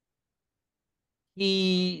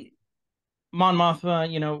 Mon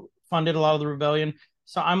Mothma, funded a lot of the rebellion.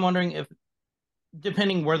 So I'm wondering if,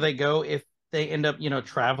 depending where they go, if they end up,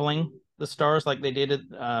 traveling the stars like they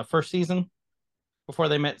did at first season before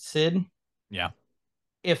they met Sid. Yeah.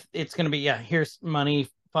 If it's going to be, here's money,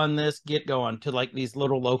 fund this, get going to like these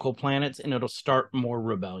little local planets, and it'll start more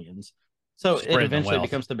rebellions. So it eventually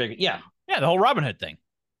becomes the bigger. Yeah. Yeah. The whole Robin Hood thing.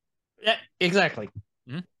 Yeah, exactly.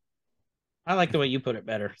 Mm-hmm. I like the way you put it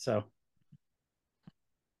better. So.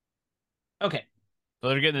 Okay. So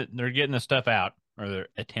they're getting the stuff out, or they're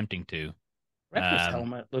attempting to. Wrecker's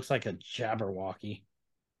helmet looks like a Jabberwocky.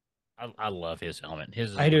 I love his helmet.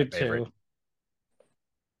 I do too.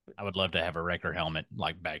 I would love to have a Wrecker helmet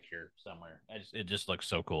like back here somewhere. It just looks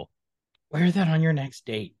so cool. Wear that on your next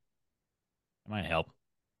date. It might help.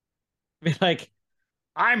 Be like,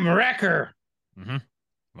 I'm Wrecker. Mm-hmm.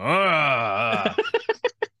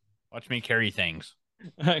 Watch me carry things.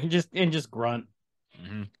 just grunt.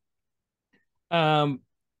 Mm-hmm. Um,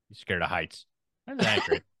 He's scared of heights. That's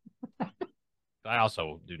accurate. I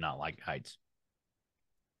also do not like heights.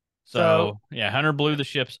 So yeah, Hunter blew the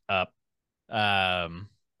ships up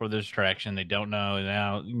for the distraction. They don't know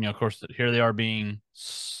now. Of course, here they are being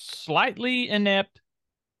slightly inept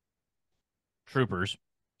troopers.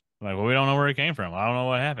 Like, well, we don't know where it came from. I don't know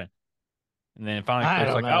what happened. And then finally,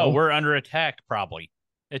 it's like, oh, we're under attack. Probably.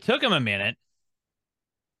 It took them a minute.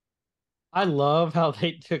 I love how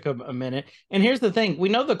they took a minute. And here's the thing: we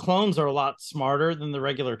know the clones are a lot smarter than the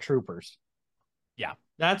regular troopers. Yeah,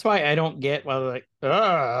 that's why I don't get why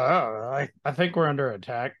they're like, I think we're under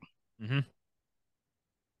attack. Mm-hmm.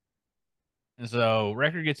 And so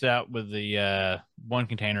Wrecker gets out with the one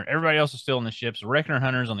container. Everybody else is still in the ship. So Wrecker and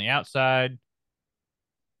Hunter's on the outside.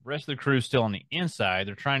 The rest of the crew's still on the inside.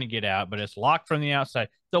 They're trying to get out, but it's locked from the outside.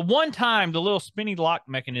 The one time the little spinny lock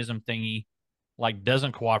mechanism thingy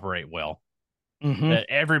doesn't cooperate well. Mm-hmm. That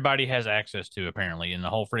everybody has access to apparently in the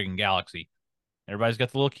whole friggin' galaxy. Everybody's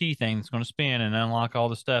got the little key thing that's going to spin and unlock all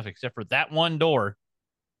the stuff except for that one door.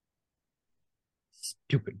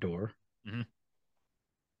 Stupid door. Mm-hmm.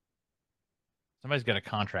 Somebody's got a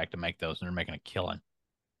contract to make those, and they're making a killing.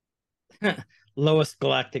 Lowest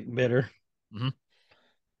galactic bidder. Mm-hmm.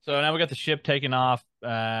 So now we got the ship taking off.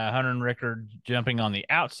 Hunter and Rickard jumping on the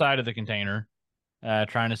outside of the container,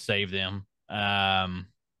 trying to save them.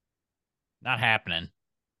 Not happening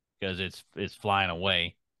because it's flying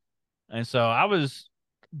away. And so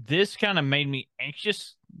this kind of made me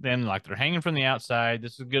anxious. Then they're hanging from the outside.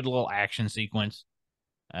 This is a good little action sequence.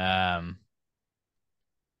 And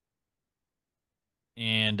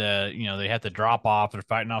they have to drop off. They're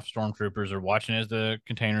fighting off stormtroopers. They're watching as the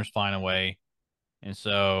containers flying away. And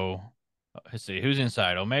so let's see who's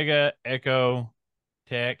inside. Omega, Echo,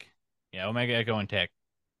 Tech. Yeah, Omega, Echo, and Tech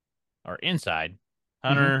are inside.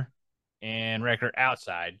 Hunter and Wrecker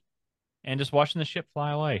outside, and just watching the ship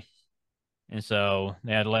fly away. And so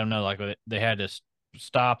they had to let them know they had to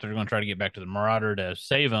stop. They're going to try to get back to the Marauder to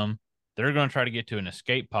save them. They're going to try to get to an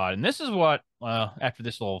escape pod. And this is what, after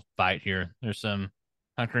this little fight here, there's some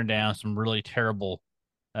hunkering down, some really terrible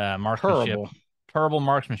marksmanship. Terrible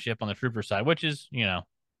marksmanship on the trooper side, which is,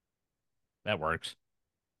 that works.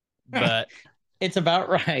 But it's about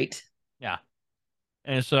right. Yeah.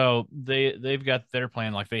 And so they've got their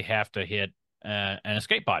plan, they have to hit an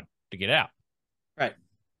escape pod to get out. Right.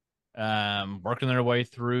 Working their way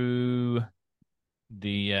through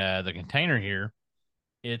the container here.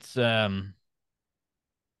 It's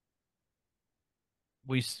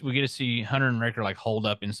we get to see Hunter and Wrecker hold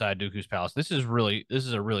up inside Dooku's palace. This is a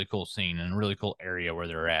really cool scene and a really cool area where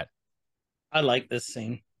they're at. I like this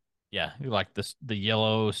scene. Yeah, you like the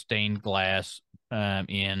yellow stained glass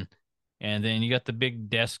in, and then you got the big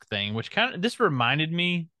desk thing, which this reminded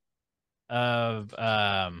me of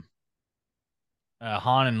Han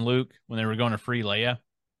and Luke when they were going to free Leia,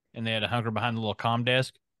 and they had to hunker behind the little comm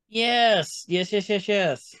desk. Yes.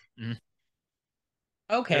 Mm-hmm.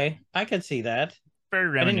 Okay, I could see that. Very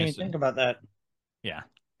reminiscent. I didn't even think about that. Yeah,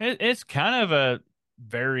 it's kind of a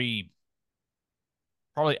very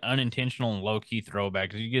probably unintentional and low key throwback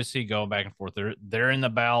because you get to see go back and forth. They're in the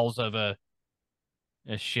bowels of a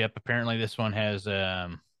ship. Apparently, this one has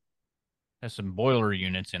some boiler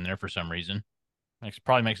units in there for some reason.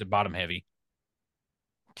 Probably makes it bottom heavy.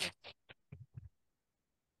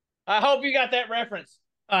 I hope you got that reference.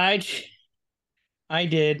 I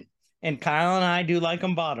did, and Kyle and I do like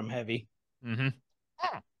them bottom heavy. Mm-hmm.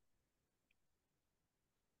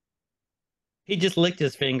 He just licked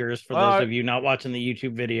his fingers for those of you not watching the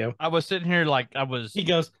YouTube video. I was sitting here He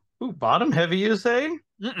goes, "Ooh, bottom heavy, you say?"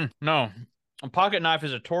 No, a pocket knife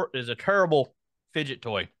is a terrible fidget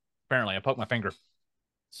toy. Apparently, I poked my finger.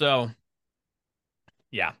 So,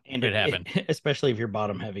 yeah, and it happened. Especially if you're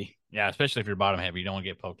bottom heavy. Yeah, especially if you're bottom heavy, you don't want to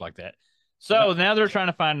get poked like that. So now they're trying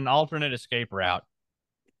to find an alternate escape route.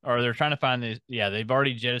 Or they're trying to find these. Yeah, they've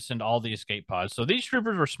already jettisoned all the escape pods. So these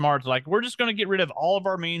troopers were smart. We're just going to get rid of all of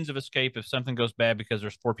our means of escape if something goes bad because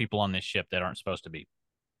there's 4 people on this ship that aren't supposed to be.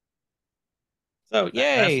 So,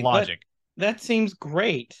 yay. That's logic. That seems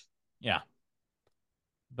great. Yeah.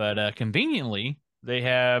 But conveniently, they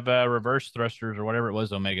have reverse thrusters or whatever it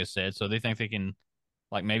was Omega said. So they think they can,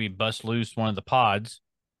 maybe bust loose one of the pods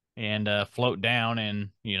and float down and,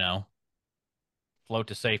 float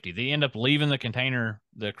to safety. They end up leaving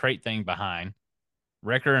the crate thing behind.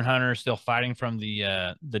 Wrecker and Hunter are still fighting from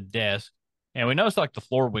the desk. And we noticed the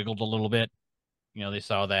floor wiggled a little bit. They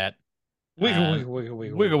saw that.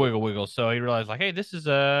 Wiggle. So he realized hey, this is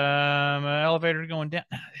an elevator going down.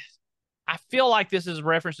 I feel like this is a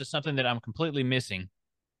reference to something that I'm completely missing.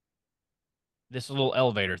 this little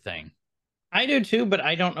elevator thing. I do too, but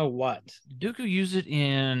I don't know what. Dooku used it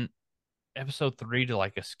in episode 3 to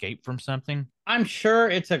like escape from something. I'm sure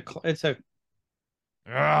it's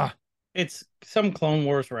Ugh. it's some Clone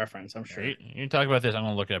Wars reference. I'm sure. You talk about this. I'm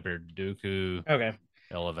gonna look it up here. Dooku. Okay.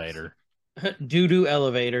 Elevator. Doo-doo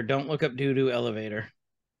elevator. Don't look up doo-doo elevator.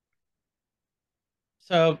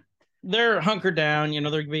 So they're hunkered down.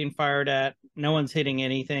 They're being fired at. No one's hitting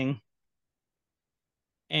anything.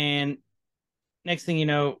 And next thing you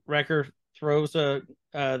know, Wrecker throws the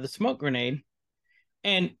smoke grenade.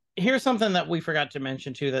 And here's something that we forgot to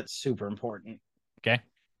mention too that's super important. Okay.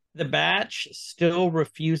 The batch still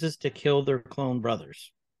refuses to kill their clone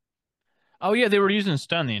brothers. Oh yeah, they were using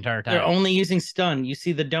stun the entire time. They're only using stun. You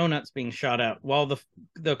see the donuts being shot out while the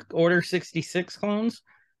Order 66 clones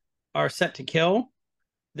are set to kill.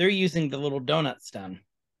 They're using the little donut stun.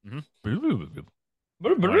 Mm-hmm.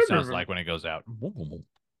 What it sounds like when it goes out.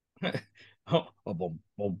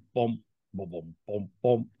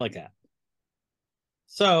 Like that.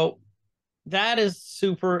 So that is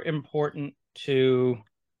super important to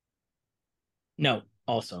note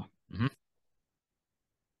also. Mm-hmm.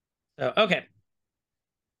 So, okay.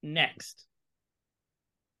 Next.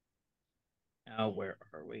 Where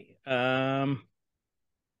are we? So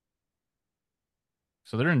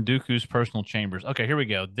they're in Dooku's personal chambers. Okay, here we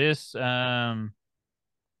go. This Wrecker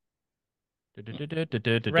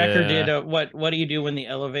did what do you do when the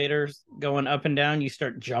elevator's going up and down? You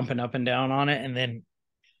start jumping up and down on it, and then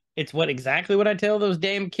it's exactly what I tell those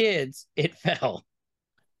damn kids. It fell.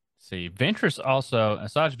 See,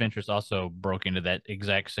 Asajj Ventress also broke into that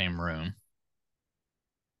exact same room.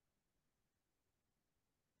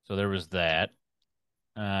 So there was that.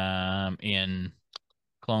 In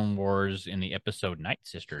Clone Wars in the episode Night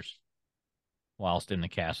Sisters, whilst in the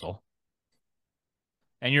castle.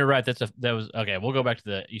 And you're right, that was okay. We'll go back to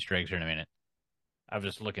the Easter eggs here in a minute. I was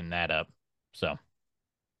just looking that up. So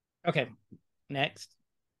okay. Next.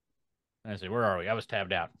 Let's see, where are we? I was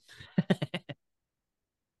tabbed out.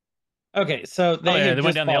 Okay, so they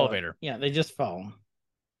went down the elevator. Yeah, they just fall.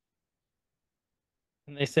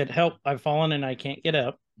 And they said, "Help, I've fallen and I can't get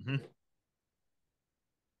up." Mm-hmm.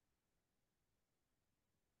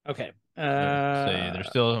 Okay. So they're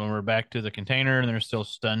still, when we're back to the container, and they're still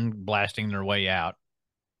stunned, blasting their way out.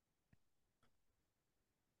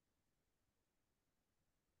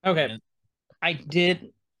 Okay.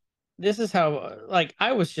 This is how,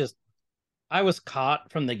 I was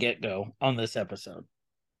caught from the get-go on this episode.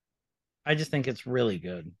 I just think it's really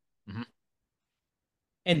good. Mm-hmm.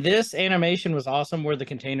 And this animation was awesome where the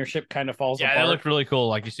container ship kind of falls apart. Yeah, it looked really cool.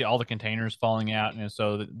 Like you see all the containers falling out. And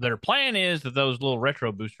so their plan is that those little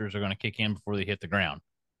retro boosters are going to kick in before they hit the ground.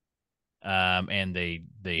 And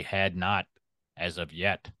they had not as of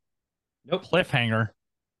yet. Nope. Cliffhanger.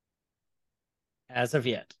 As of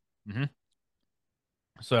yet. Mm-hmm.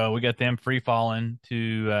 So we got them free falling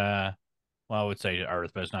to, I would say to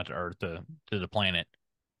Earth, but it's not to Earth, to the planet.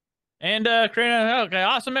 And okay,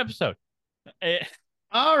 awesome episode.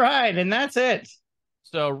 All right, and that's it.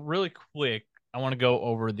 So really quick, I want to go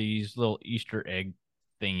over these little Easter egg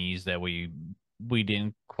thingies that we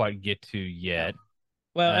didn't quite get to yet.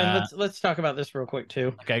 Well, and let's talk about this real quick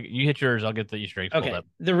too. Okay, you hit yours. I'll get the Easter eggs pulled up.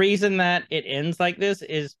 The reason that it ends like this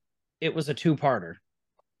is it was a two-parter.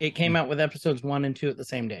 It came out with episodes 1 and 2 at the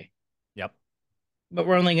same day. Yep. But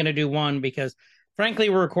we're only going to do 1 because, frankly,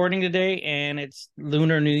 we're recording today and it's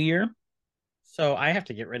Lunar New Year, so I have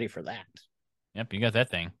to get ready for that. Yep, you got that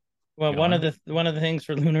thing. Well, one of the things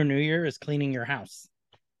for Lunar New Year is cleaning your house.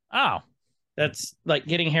 Oh. That's like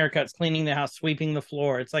getting haircuts, cleaning the house, sweeping the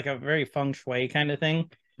floor. It's like a very feng shui kind of thing,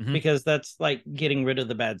 because that's like getting rid of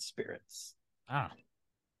the bad spirits. Ah.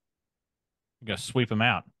 You got to sweep them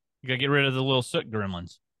out. You got to get rid of the little soot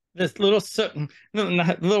gremlins. This little soot,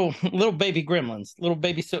 little baby gremlins, little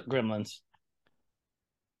baby soot gremlins.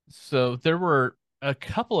 So there were a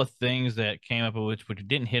couple of things that came up which we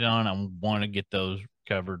didn't hit on. I want to get those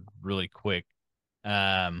covered really quick.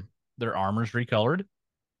 Their armor's recolored.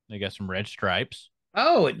 They got some red stripes.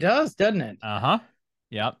 Oh, it does, doesn't it? Uh-huh.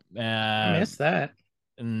 Yep. I missed that.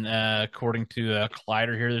 And according to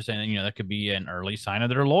Collider here, they're saying, that could be an early sign of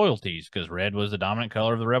their loyalties because red was the dominant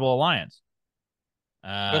color of the Rebel Alliance.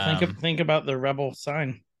 Think about the Rebel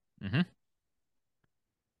sign. Mm-hmm.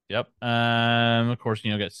 Yep. Of course,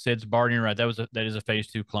 got Sid's Bard. You're right. That is a Phase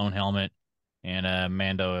 2 clone helmet and a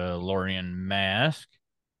Mandalorian mask.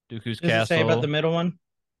 Dooku's castle. Does it say about the middle one?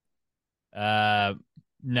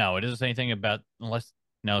 No, it doesn't say anything about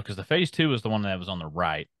because the Phase 2 was the one that was on the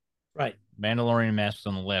right. Right. Mandalorian mask was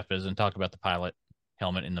on the left. It doesn't talk about the pilot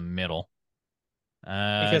helmet in the middle.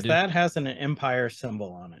 Because that has an Empire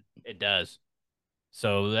symbol on it. It does.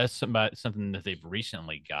 So that's something that they've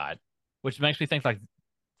recently got, which makes me think like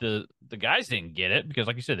the guys didn't get it because,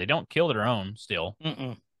 like you said, they don't kill their own still,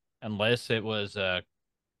 unless it was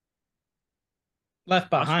Left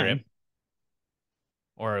Behind, script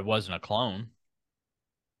or it wasn't a clone.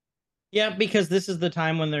 Yeah, because this is the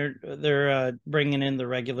time when they're bringing in the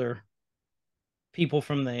regular people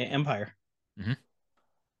from the Empire. Mm-hmm.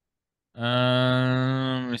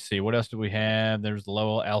 Let me see. What else do we have? There's the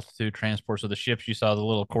low altitude transports of the ships. You saw the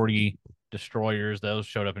little Corgi destroyers. Those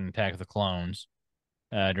showed up in Attack of the Clones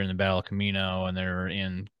during the Battle of Camino, and they're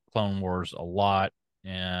in Clone Wars a lot.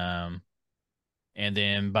 And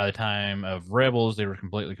then by the time of Rebels, they were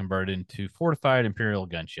completely converted into fortified Imperial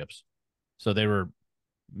gunships. So they were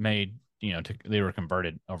made, they were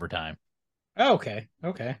converted over time. Okay.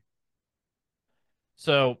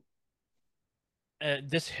 So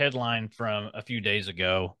this headline from a few days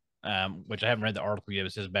ago, which I haven't read the article yet,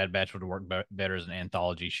 it says Bad Batch would work better as an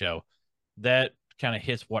anthology show. That kind of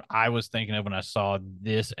hits what I was thinking of when I saw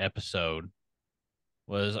this episode.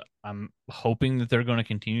 Was I'm hoping that they're going to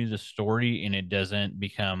continue the story and it doesn't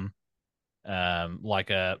become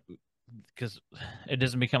because it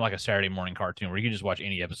doesn't become like a Saturday morning cartoon where you can just watch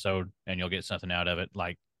any episode and you'll get something out of it,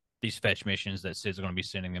 like these fetch missions that Sid's going to be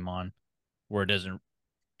sending them on, where it doesn't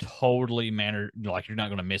totally matter, like you're not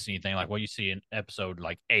going to miss anything, like what you see in episode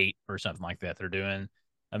like 8 or something like that. They're doing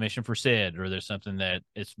a mission for Sid, or there's something that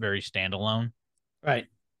it's very standalone, right?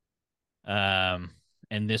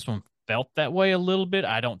 And this one felt that way a little bit.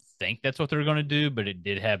 I don't think that's what they're going to do, but it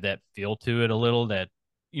did have that feel to it a little. That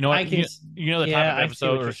you know what the type of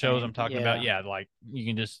episode or shows I'm talking about. Yeah, like you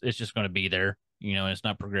can it's just going to be there. And it's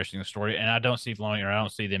not progressing the story. And I don't see Filoni, or I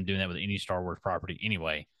don't see them doing that with any Star Wars property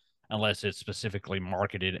anyway, unless it's specifically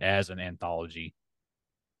marketed as an anthology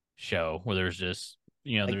show where there's just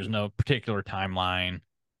there's no particular timeline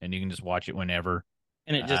and you can just watch it whenever.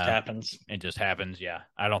 And it just happens. It just happens, yeah.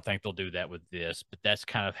 I don't think they'll do that with this, but that's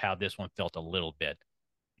kind of how this one felt a little bit.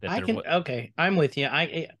 Okay, I'm with you.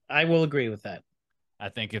 I will agree with that. I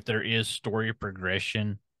think if there is story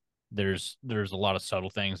progression, there's a lot of subtle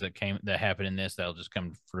things that happen in this that'll just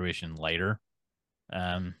come to fruition later.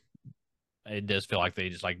 It does feel like they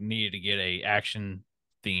just like needed to get a action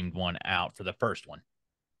themed one out for the first one,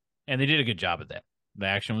 and they did a good job of that. The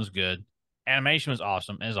action was good. Animation was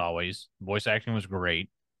awesome, as always. Voice acting was great.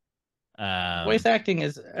 Voice acting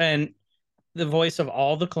and the voice of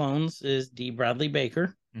all the clones is D. Bradley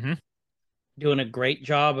Baker. Mm-hmm. Doing a great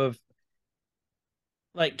job of,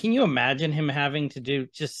 like, can you imagine him having to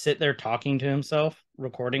just sit there talking to himself,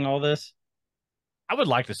 recording all this? I would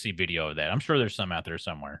like to see video of that. I'm sure there's some out there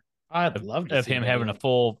somewhere. I'd love to see him having a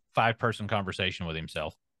full 5-person conversation with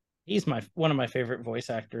himself. He's one of my favorite voice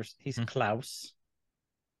actors. He's Klaus.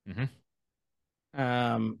 Mm-hmm.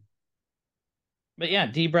 But yeah,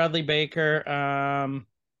 D. Bradley Baker.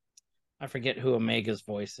 I forget who Omega's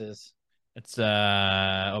voice is. It's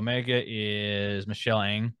Omega is Michelle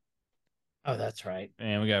Ang. Oh, that's right.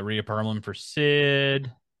 And we got Rhea Perlman for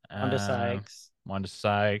Sid. Wanda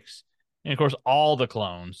Sykes. And of course, all the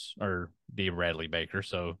clones are D. Bradley Baker.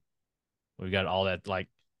 So we got all that, like,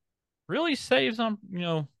 really saves on,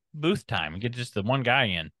 booth time. Get just the one guy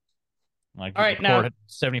in. Like, all right, now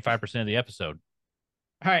 75% of the episode.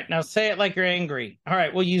 All right, now say it like you're angry. All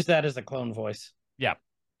right, we'll use that as a clone voice. Yeah,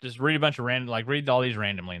 just read a bunch of read all these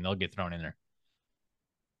randomly, and they'll get thrown in there.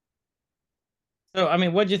 So, I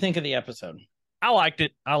mean, what'd you think of the episode? I liked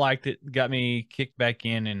it. Got me kicked back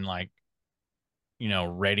in and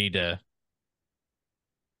ready to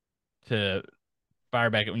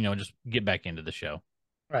fire back. Just get back into the show.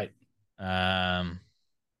 Right. Trying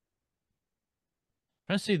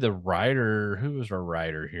to see the writer. Who was our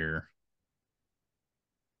writer here?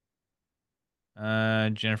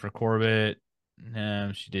 Jennifer Corbett.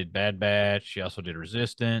 She did Bad Batch. She also did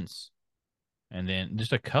Resistance, and then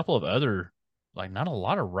just a couple of other, not a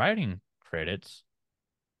lot of writing credits.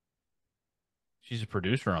 She's a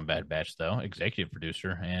producer on Bad Batch, though, executive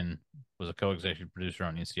producer, and was a co-executive producer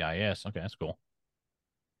on NCIS. Okay, that's cool.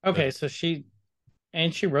 Okay, so she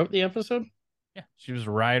wrote the episode. Yeah, she was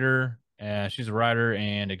a writer. She's a writer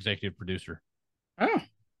and executive producer. Oh,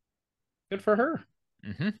 good for her.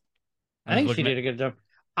 Mm-hmm. I think she did a good job.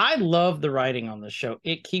 I love the writing on this show.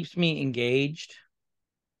 It keeps me engaged.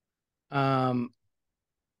 I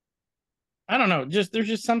don't know. There's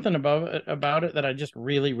just something about it that I just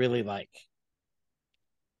really, really like.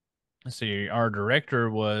 Let's see. Our director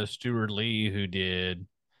was Stuart Lee, who did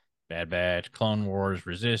Bad Batch, Clone Wars,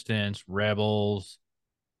 Resistance, Rebels,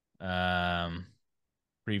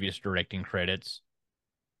 previous directing credits,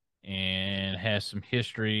 and has some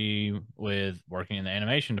history with working in the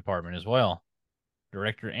animation department as well.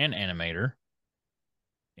 director and animator,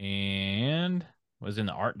 and was in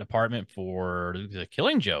the art department for The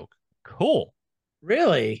Killing Joke. Cool.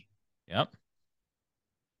 Really? Yep.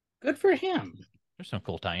 Good for him. There's some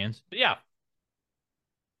cool tie-ins. But yeah.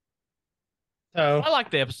 So I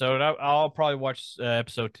like the episode. I'll probably watch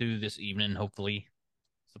episode 2 this evening, hopefully.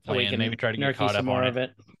 It's the plan. Maybe try to get caught up on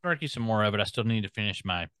it. Nerky some more of it. I still need to finish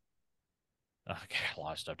my... I got a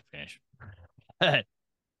lot of stuff to finish.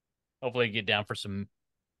 Hopefully get down for some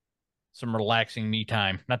relaxing me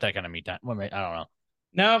time. Not that kind of me time. I don't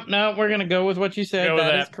know. No, we're gonna go with what you said.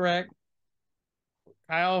 That is correct.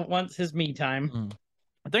 Kyle wants his me time.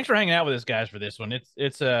 Thanks for hanging out with us, guys, for this one.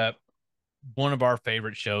 It's one of our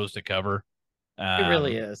favorite shows to cover. It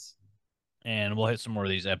really is. And we'll hit some more of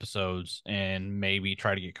these episodes and maybe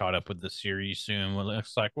try to get caught up with the series soon. Well, it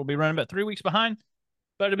looks like we'll be running about 3 weeks behind,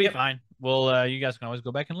 but it'll be fine. Well, you guys can always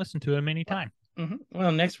go back and listen to them anytime.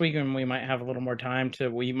 Well, next week we might have a little more time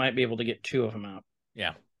we might be able to get 2 of them out.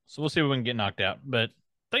 Yeah. So we'll see if we can get knocked out. But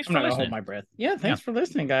thanks for listening. Hold my breath. Yeah, thanks for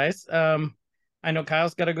listening, guys. I know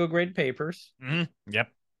Kyle's got to go grade papers. Yep.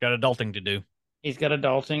 Got adulting to do. He's got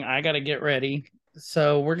adulting. I got to get ready.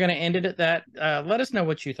 So we're going to end it at that. Let us know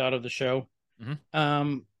what you thought of the show.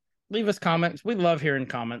 Leave us comments. We love hearing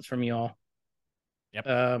comments from you all. Yep.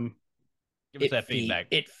 Give us that feedback.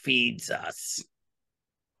 It feeds us.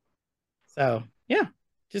 So, yeah,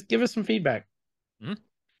 just give us some feedback.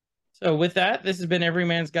 So with that, this has been Every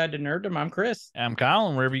Man's Guide to Nerddom. I'm Chris. I'm Kyle,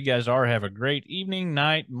 and wherever you guys are, have a great evening,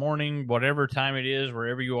 night, morning, whatever time it is,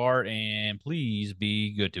 wherever you are, and please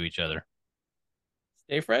be good to each other.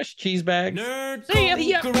 Stay fresh, cheese bags.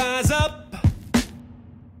 Nerd could rise up.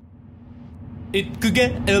 It could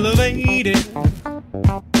get elevated.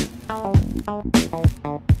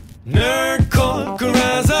 Nerdcore could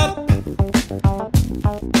rise up.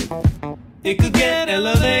 It could get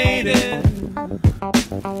elevated.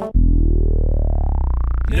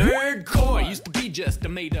 Nerdcore used to be just a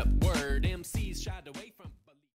made-up word. MCs shied away from